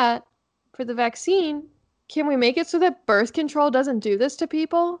do that for the vaccine, can we make it so that birth control doesn't do this to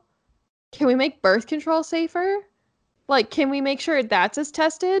people? Can we make birth control safer? Like, can we make sure that's as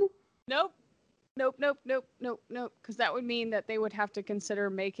tested? Nope. Nope. Because that would mean that they would have to consider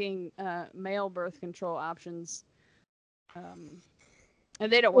making male birth control options, and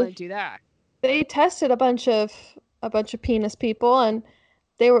they don't want to do that. They tested a bunch of penis people, and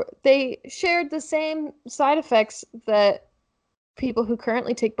they shared the same side effects that people who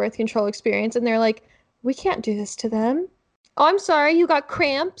currently take birth control experience, and they're like, we can't do this to them. Oh, I'm sorry, you got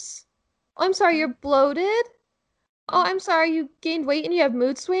cramps. Oh, I'm sorry, you're bloated. Oh, I'm sorry, you gained weight and you have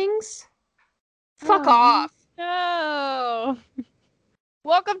mood swings. Fuck Oh, off. no.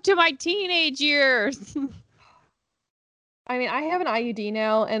 Welcome to my teenage years. I mean, I have an IUD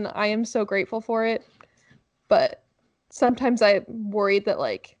now, and I am so grateful for it. But sometimes I'm worried that,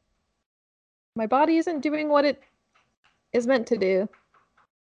 like, my body isn't doing what it is meant to do.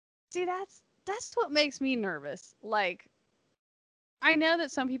 See, that's what makes me nervous. Like, I know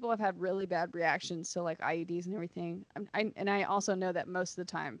that some people have had really bad reactions to like IUDs and everything. And I also know that most of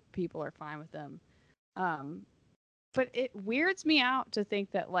the time people are fine with them. Um, but it weirds me out to think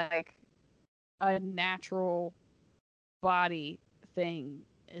that like a natural body thing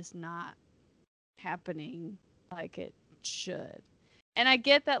is not happening like it should. And I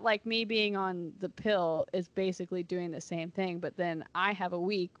get that, like, me being on the pill is basically doing the same thing, but then I have a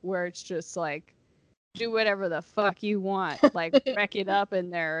week where it's just like, do whatever the fuck you want, like wreck it up in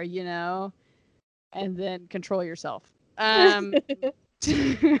there, and then control yourself.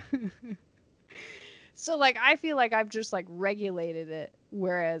 So like I feel like I've just like regulated it,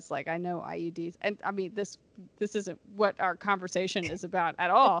 whereas like I know IUDs, and I mean this isn't what our conversation is about at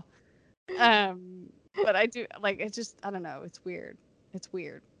all. But I do like it's just I don't know, it's weird. It's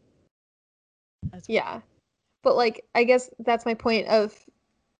weird. That's weird. Yeah. But like I guess that's my point of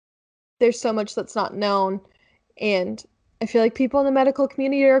there's so much that's not known, and I feel like people in the medical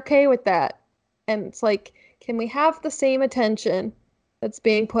community are okay with that. And it's like, can we have the same attention that's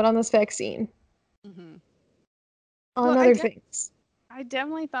being put on this vaccine Mm-hmm. on Well, other things? I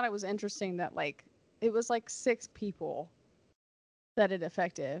definitely thought it was interesting that like it was like 6 people that it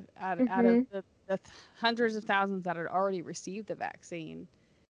affected out of Mm-hmm. the hundreds of thousands that had already received the vaccine.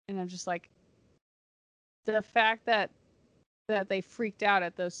 And I'm just like, the fact that they freaked out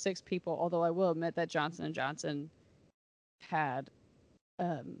at those 6 people, although I will admit that Johnson and Johnson had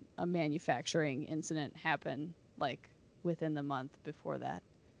a manufacturing incident happen like within the month before that.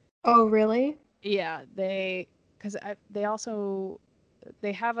 Oh, really? Yeah, because they also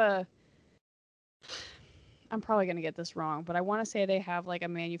they have a. I'm probably gonna get this wrong, but I want to say they have like a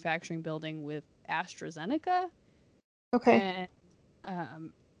manufacturing building with AstraZeneca, Okay. and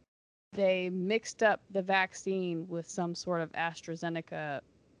um, they mixed up the vaccine with some sort of AstraZeneca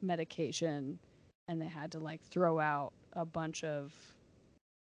medication, and they had to like throw out a bunch of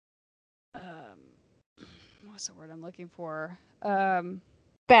what's the word I'm looking for?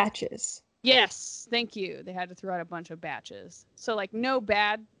 Batches. Yes, thank you. They had to throw out a bunch of batches. So like no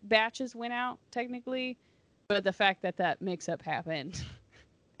bad batches went out technically, but the fact that that mix-up happened,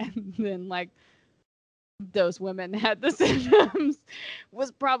 and then like those women had the symptoms,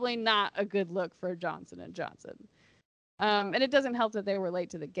 was probably not a good look for Johnson and Johnson. And it doesn't help that they were late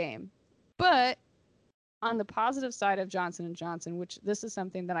to the game. But on the positive side of Johnson and Johnson, which this is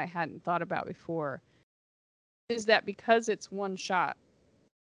something that I hadn't thought about before, is that because it's one shot,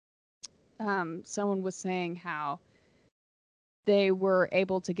 someone was saying how they were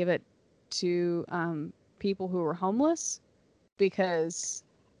able to give it to people who were homeless because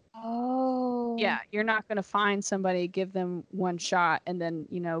Oh. yeah, you're not going to find somebody, give them one shot, and then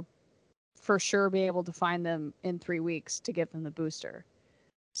for sure be able to find them in 3 weeks to give them the booster.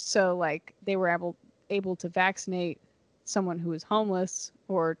 So like they were able to vaccinate someone who was homeless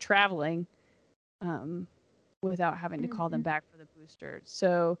or traveling without having to call them back for the booster.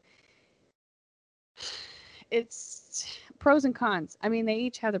 So it's pros and cons. I mean, they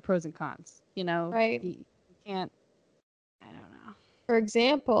each have the pros and cons. Right. You can't. I don't know. For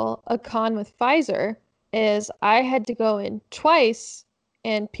example, a con with Pfizer is I had to go in twice,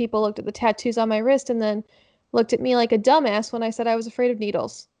 and people looked at the tattoos on my wrist and then looked at me like a dumbass when I said I was afraid of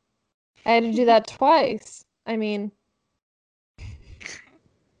needles. I had to do that twice. I mean,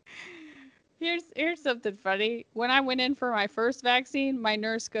 Here's something funny. When I went in for my first vaccine, my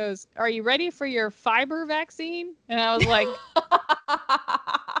nurse goes, "Are you ready for your fiber vaccine?" And I was like,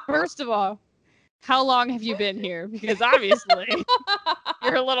 first of all, how long have you been here? Because obviously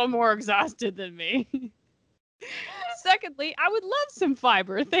you're a little more exhausted than me. Secondly, I would love some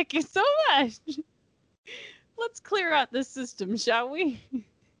fiber. Thank you so much. Let's clear out this system, shall we?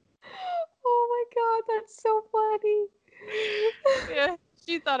 Oh my god, that's so funny. Yeah,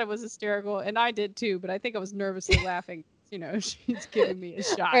 she thought it was hysterical, and I did too, but I think I was nervously laughing. She's giving me a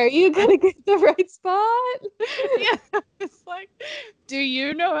shot. Are you gonna get the right spot? Yeah, it's like, do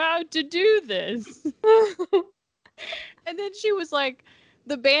you know how to do this? And then she was like,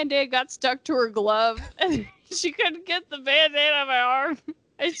 the band-aid got stuck to her glove, and she couldn't get the band-aid on my arm.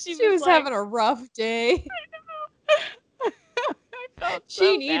 And she She was was like, having a rough day. I felt She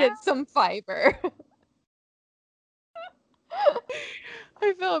so bad. needed some fiber.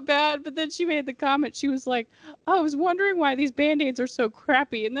 I felt bad, but then she made the comment. She was like, I was wondering why these band-aids are so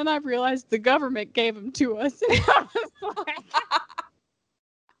crappy, and then I realized the government gave them to us. And I was like,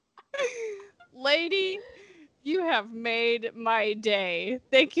 lady, you have made my day.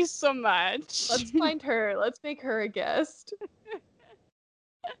 Thank you so much. Let's find her. Let's make her a guest.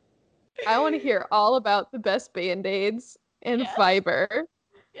 I want to hear all about the best band-aids and Yes. fiber.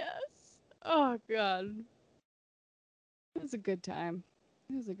 Yes. Oh god. It was a good time.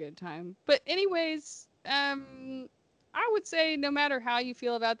 It was a good time. But anyways, I would say no matter how you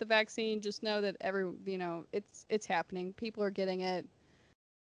feel about the vaccine, just know that it's happening. People are getting it.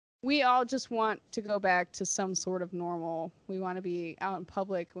 We all just want to go back to some sort of normal. We want to be out in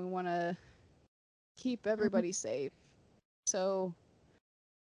public. We want to keep everybody safe. So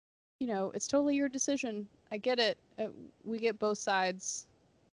it's totally your decision. I get it. We get both sides.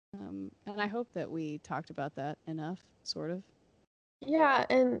 And I hope that we talked about that enough, sort of. Yeah,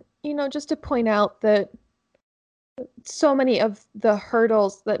 and just to point out that so many of the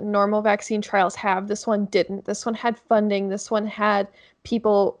hurdles that normal vaccine trials have, this one didn't. This one had funding. This one had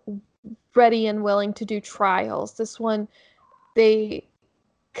people ready and willing to do trials. This one, they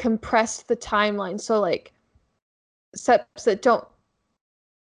compressed the timeline. So, like, steps that don't.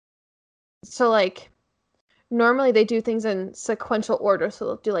 So, like, normally they do things in sequential order. So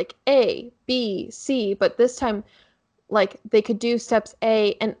they'll do like A, B, C, but this time, like, they could do steps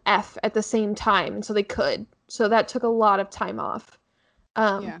A and F at the same time. And so they could. So that took a lot of time off.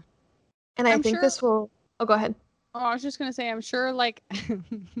 Yeah. And I I'm think sure. this will. Oh, go ahead. Oh, I was just gonna say, I'm sure, like,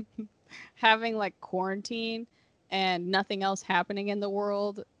 having like quarantine and nothing else happening in the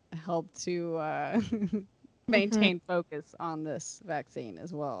world helped to maintain focus on this vaccine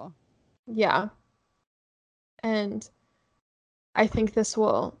as well. Yeah. And I think this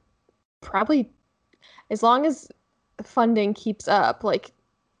will probably, as long as funding keeps up, like,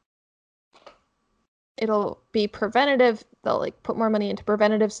 it'll be preventative. They'll like put more money into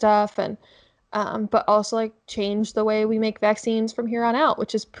preventative stuff, and but also like change the way we make vaccines from here on out,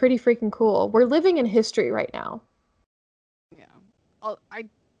 which is pretty freaking cool. We're living in history right now. Yeah.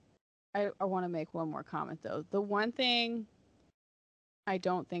 I want to make one more comment though. The one thing I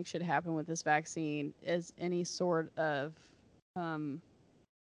don't think should happen with this vaccine is any sort of um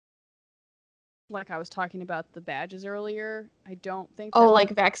like I was talking about the badges earlier. I don't think Oh, that like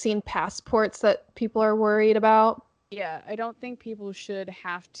vaccine passports that people are worried about. Yeah, I don't think people should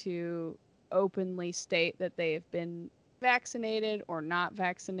have to openly state that they have been vaccinated or not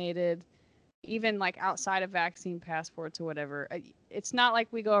vaccinated, even like outside of vaccine passports or whatever. It's not like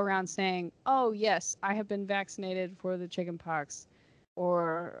we go around saying, "Oh, yes, I have been vaccinated for the chickenpox,"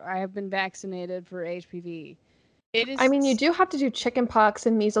 or "I have been vaccinated for HPV." It I mean, you is do have to do chicken pox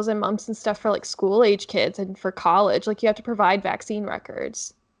and measles and mumps and stuff for like school age kids and for college. Like, you have to provide vaccine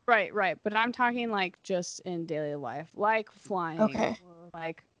records. right, right. But I'm talking like just in daily life, like flying Okay. or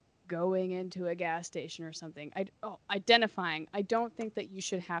like going into a gas station or something. Identifying. I don't think that you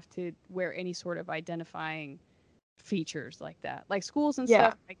should have to wear any sort of identifying features like that. Like schools and Yeah.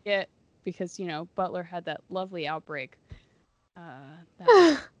 stuff, I get because Butler had that lovely outbreak.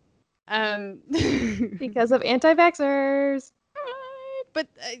 That Because of anti-vaxxers. but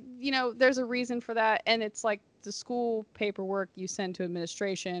there's a reason for that, and it's like the school paperwork you send to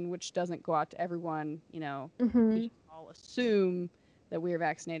administration, which doesn't go out to everyone. We just all assume that we are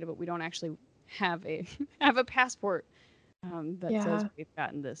vaccinated, but we don't actually have a have a passport that says Yeah. we've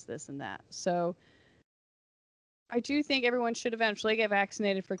gotten this, and that. So I do think everyone should eventually get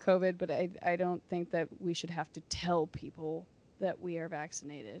vaccinated for COVID, but I don't think that we should have to tell people that we are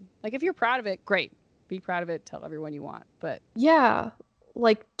vaccinated. Like, if you're proud of it, great. Be proud of it. Tell everyone you want. But Yeah.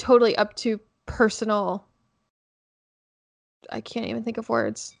 Like, totally up to personal. I can't even think of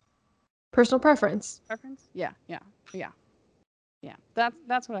words. Personal preference. preference? Yeah.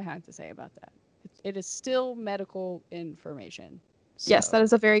 That's what I had to say about that. It is still medical information. So Yes, that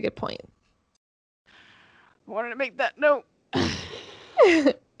is a very good point. I wanted to make that note.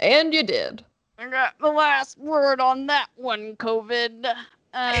 And you did. I got the last word on that one, COVID.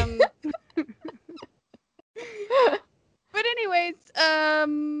 But anyways,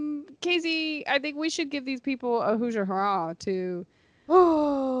 Casey, I think we should give these people a Hoosier hurrah to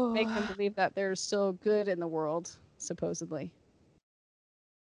make them believe that there's still good in the world, supposedly.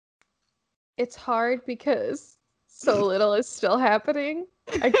 It's hard because so little is still happening.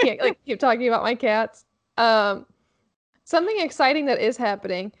 I can't like keep talking about my cats. Something exciting that is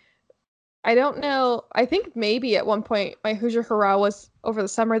happening. I don't know. I think maybe at one point my Hoosier hurrah was over the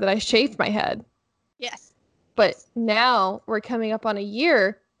summer that I shaved my head. Yes. But now we're coming up on a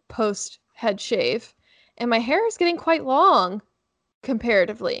year post head shave, and my hair is getting quite long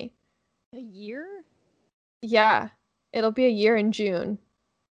comparatively. A year? Yeah, it'll be a year in June.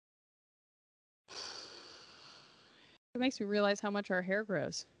 It makes me realize how much our hair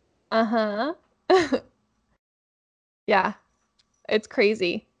grows. Uh-huh. Yeah, it's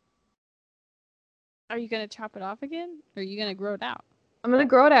crazy. Are you going to chop it off again? Or are you going to grow it out? I'm gonna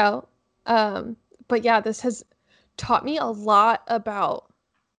grow it out. But yeah, this has taught me a lot about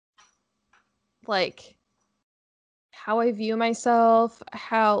like how I view myself,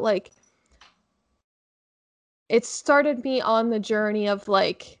 how like it started me on the journey of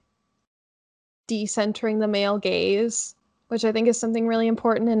like decentering the male gaze, which I think is something really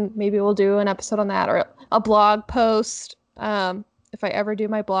important, and maybe we'll do an episode on that or a blog post if I ever do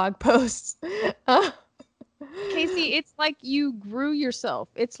my blog posts. Casey, it's like you grew yourself.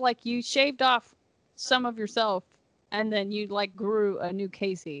 It's like you shaved off some of yourself and then you like grew a new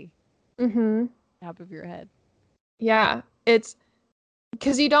Casey Mm-hmm. top of your head. Yeah. It's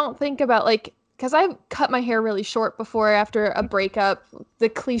because you don't think about like, because I've cut my hair really short before after a breakup, the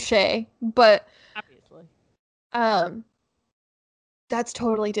cliche, but Obviously. um, that's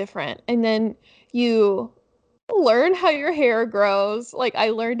totally different. And then you learn how your hair grows. Like I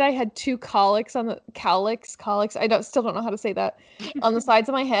learned I had two colics on the colics. I don't still don't know how to say that on the sides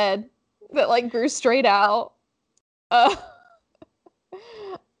of my head that like grew straight out. Uh,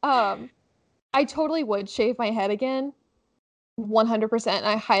 um, I totally would shave my head again, 100%.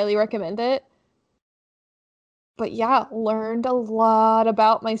 I highly recommend it. But yeah, learned a lot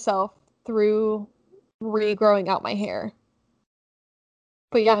about myself through regrowing out my hair.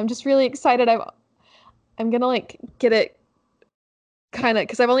 But yeah, I'm just really excited. I'm gonna like get it kind of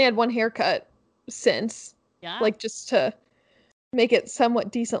because I've only had one haircut since, Yeah. like just to make it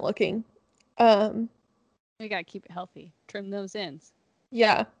somewhat decent looking. We got to keep it healthy. Trim those ends.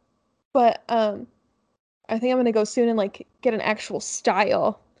 Yeah, but I think I'm gonna go soon and like get an actual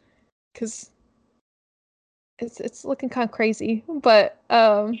style because it's looking kind of crazy, but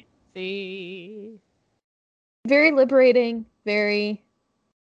See. very liberating, very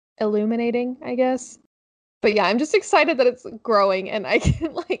illuminating, I guess. But yeah, I'm just excited that it's growing and I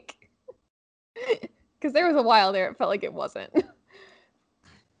can like because there was a while there it felt like it wasn't.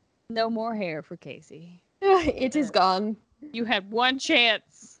 No more hair for Casey. It is gone. You had one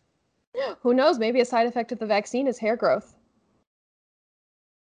chance. Who knows? Maybe a side effect of the vaccine is hair growth.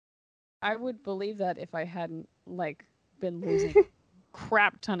 I would believe that if I hadn't like been losing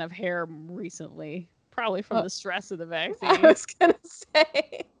crap ton of hair recently, probably from the stress of the I vaccine. was gonna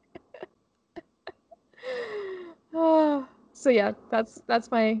say. So yeah,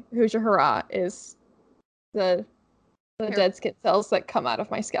 that's my Hoosier hurrah is the Hair. dead skin cells that come out of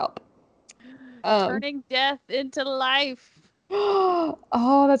my scalp. Turning death into life.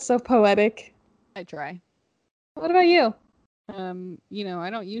 Oh, that's so poetic. I try. What about you? I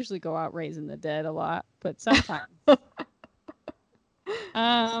don't usually go out raising the dead a lot, but sometimes.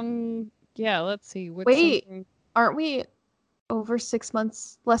 Yeah, let's see. What's Wait, something? aren't we over 6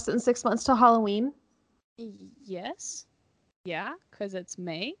 months, less than 6 months till Halloween? Yes. Yeah, because it's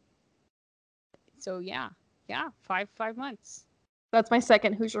May. So yeah. Yeah, five months. That's my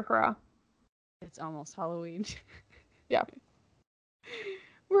second Hoosier hurrah. It's almost Halloween. Yeah.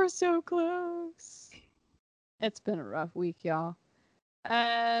 We're so close. It's been a rough week, y'all.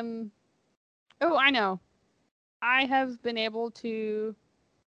 Oh, I know. I have been able to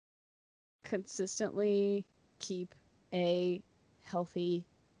consistently keep a healthy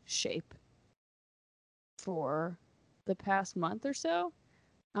shape for the past month or so.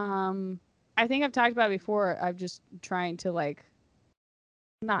 I think I've talked about it before. I'm just trying to like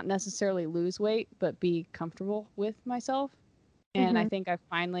not necessarily lose weight, but be comfortable with myself. And I think I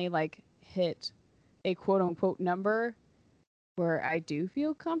finally like hit a quote unquote number where I do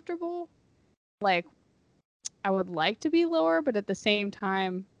feel comfortable. Like I would like to be lower, but at the same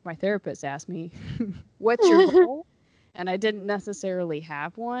time, my therapist asked me, "What's your goal?" And I didn't necessarily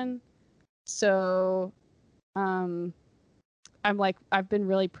have one. So, I'm like I've been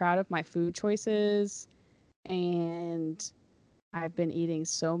really proud of my food choices and I've been eating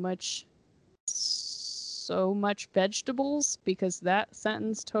so much vegetables because that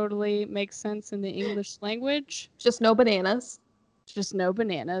sentence totally makes sense in the English language. Just no bananas. Just no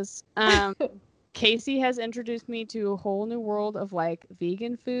bananas. Casey has introduced me to a whole new world of like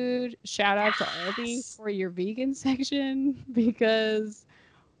vegan food. Shout out to Aldi for your vegan section because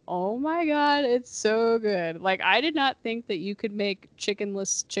oh my god, it's so good. Like I did not think that you could make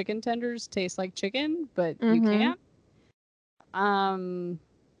chickenless chicken tenders taste like chicken, but you can.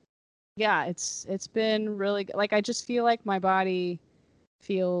 Yeah, it's been really good. Like I just feel like my body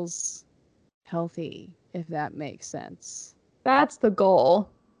feels healthy, if that makes sense. That's the goal.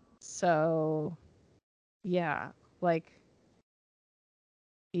 So, yeah, like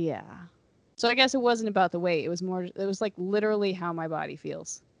yeah. So I guess it wasn't about the weight. It was like literally how my body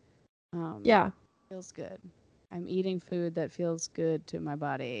feels. Yeah. Feels good. I'm eating food that feels good to my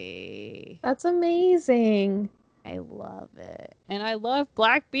body. That's amazing. I love it. And I love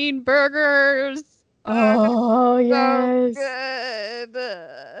black bean burgers. Oh, So yes.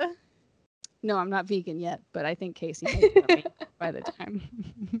 good. No, I'm not vegan yet, but I think Casey might be by the time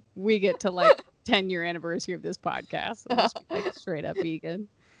we get to like 10-year anniversary of this podcast. I'll just be like straight up vegan.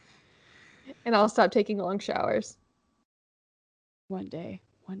 And I'll stop taking long showers. One day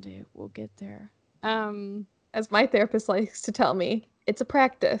we'll get there. As my therapist likes to tell me, it's a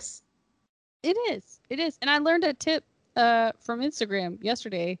practice. It is. It is. And I learned a tip from Instagram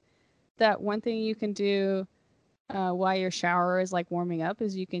yesterday that one thing you can do while your shower is like warming up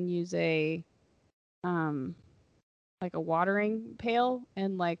is you can use a um like a watering pail,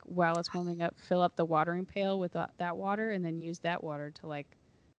 and like while it's warming up, fill up the watering pail with that water, and then use that water to like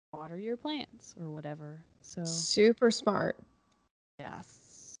water your plants or whatever. So Super smart.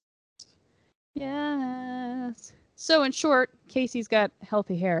 yes. Yes. So in short, Casey's got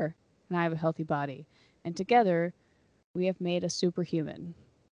healthy hair and I have a healthy body. And together we have made a superhuman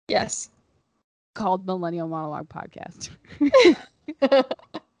Yes. called Millennial Monologue Podcast.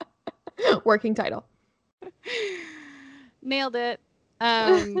 Working title. Nailed it.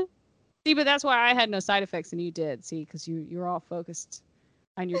 See, but that's why I had no side effects and you did. See, because you're all focused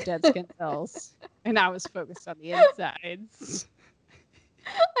on your dead skin cells, and I was focused on the insides.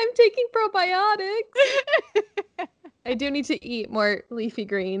 I'm taking probiotics. I do need to eat more leafy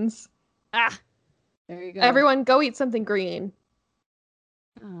greens. Ah, there you go. Everyone, go eat something green.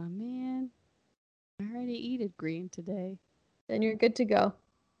 Oh man, I already eated green today. Then you're good to go.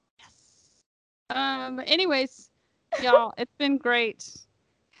 Yes. Anyways, y'all, it's been great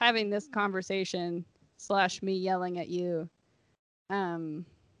having this conversation / me yelling at you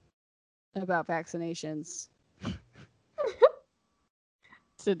about vaccinations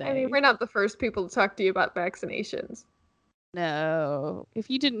today. I mean, we're not the first people to talk to you about vaccinations. No. If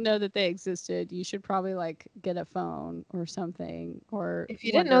you didn't know that they existed, you should probably like get a phone or something. Or If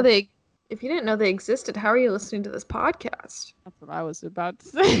you didn't know they existed, how are you listening to this podcast? That's what I was about to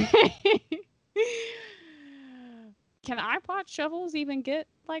say. Can iPod shovels even get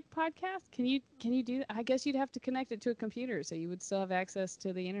like podcasts? Can you do that? I guess you'd have to connect it to a computer, so you would still have access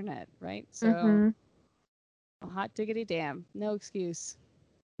to the internet, right? So hot diggity damn. No excuse.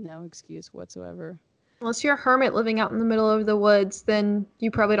 No excuse whatsoever. Unless you're a hermit living out in the middle of the woods, then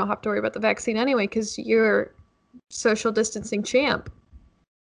you probably don't have to worry about the vaccine anyway, because you're social distancing champ.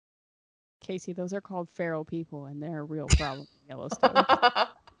 Casey, those are called feral people, and they're a real problem in Yellowstone.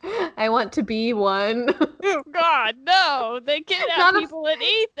 I want to be one. Oh God, no! They kidnap people and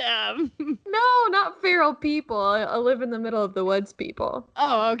eat them. No, not feral people. I live in the middle of the woods people.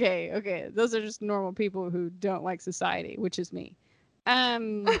 Oh, okay, okay. Those are just normal people who don't like society, which is me.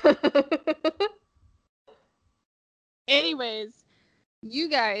 Anyways, you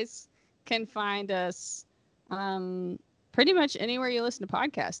guys can find us pretty much anywhere you listen to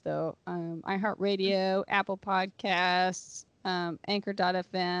podcasts, though. iHeartRadio, Apple Podcasts,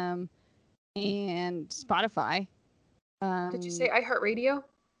 Anchor.fm, and Spotify. Did you say iHeartRadio?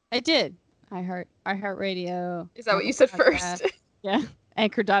 I did. iHeartRadio. Is that what you said first? Yeah.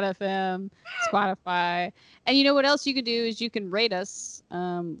 Anchor.fm, Spotify. And you know what else you can do is you can rate us,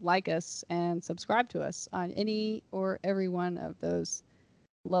 like us, and subscribe to us on any or every one of those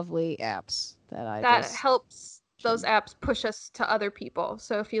lovely apps that helps those apps push us to other people.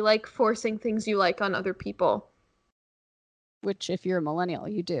 So if you like forcing things you like on other people, which if you're a millennial,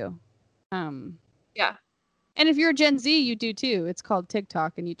 you do. Yeah. And if you're a Gen Z, you do too. It's called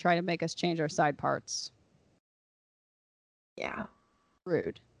TikTok, and you try to make us change our side parts. Yeah.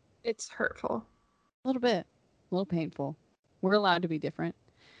 Rude. It's hurtful. A little bit. A little painful. We're allowed to be different.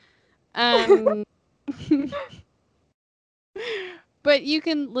 But you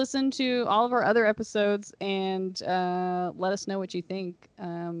can listen to all of our other episodes and let us know what you think.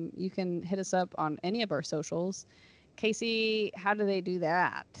 You can hit us up on any of our socials. Casey, how do they do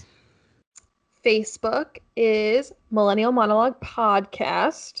that? Facebook is Millennial Monologue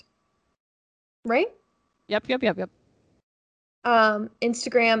Podcast. Right? Yep.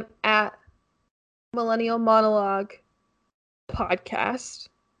 Instagram at Millennial Monologue Podcast.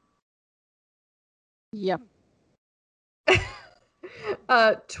 Yep.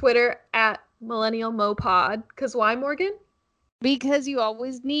 Twitter at Millennial Mopod. Because why, Morgan? Because you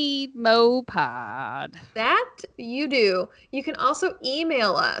always need Mopod. That you do. You can also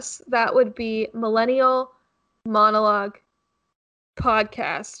email us. That would be Millennial Monologue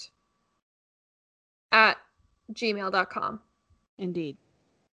Podcast at gmail.com. Indeed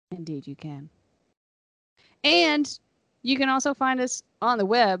you can. And you can also find us on the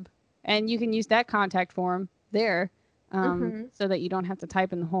web, and you can use that contact form there, so that you don't have to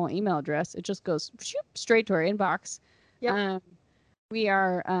type in the whole email address. It just goes straight to our inbox. Yep. We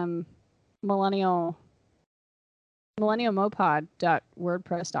are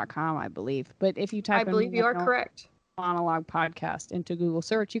millennialmopod.wordpress.com, I believe. But if you type in, I believe you are correct, Monologue Podcast into Google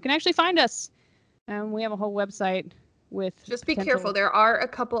search, you can actually find us. We have a whole website with. Just be careful. There are a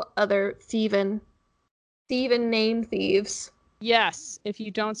couple other thieving name thieves Yes, if you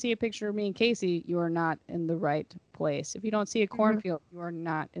don't see a picture of me and Casey, you are not in the right place. If you don't see a cornfield, you are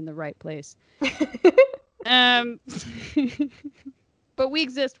not in the right place. Um, but we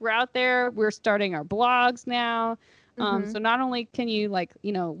exist. We're out there. We're starting our blogs now. So not only can you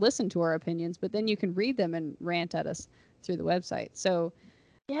listen to our opinions, but then you can read them and rant at us through the website. So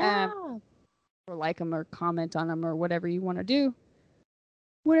Yeah. or like them or comment on them or whatever you want to do.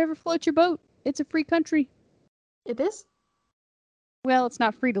 Whatever floats your boat. It's a free country. It is? Well, it's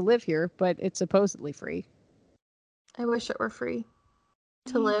not free to live here, but it's supposedly free. I wish it were free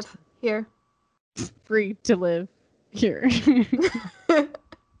to live here. Free to live here.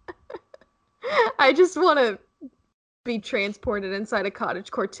 I just want to be transported inside a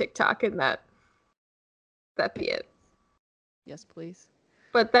cottagecore TikTok and that be it. Yes, please.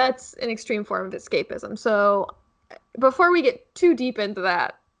 But that's an extreme form of escapism. So before we get too deep into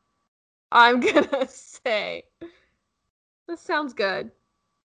that, I'm gonna say this sounds good.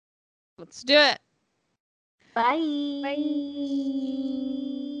 Let's do it. Bye. Bye.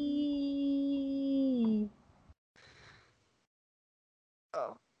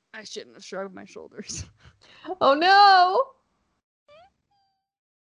 Oh, I shouldn't have shrugged my shoulders. Oh no!